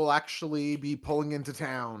think I will actually be pulling into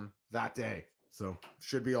town that day. So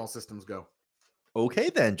should be all systems go. Okay,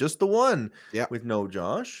 then just the one. Yeah. With no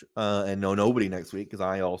Josh and no nobody next week because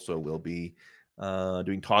I also will be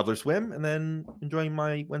doing toddler swim and then enjoying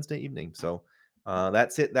my Wednesday evening. So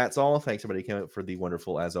that's it. That's all. Thanks everybody who came out for the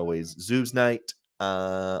wonderful, as always, Zoob's night.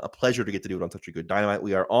 A pleasure to get to do it on such a good Dynamite.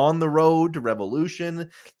 We are on the road to Revolution. The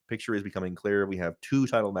picture is becoming clear. We have 2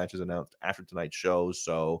 title matches announced after tonight's show.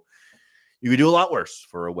 So you could do a lot worse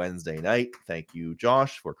for a Wednesday night. Thank you,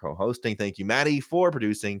 Josh, for co-hosting. Thank you, Maddie, for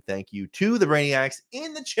producing. Thank you to the Brainiacs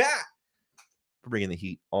in the chat for bringing the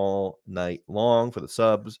heat all night long, for the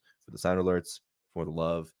subs, for the sound alerts, for the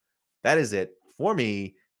love. That is it for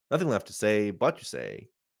me. Nothing left to say but to say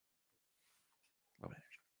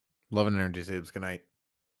Love and energy, Zoobs. Good night.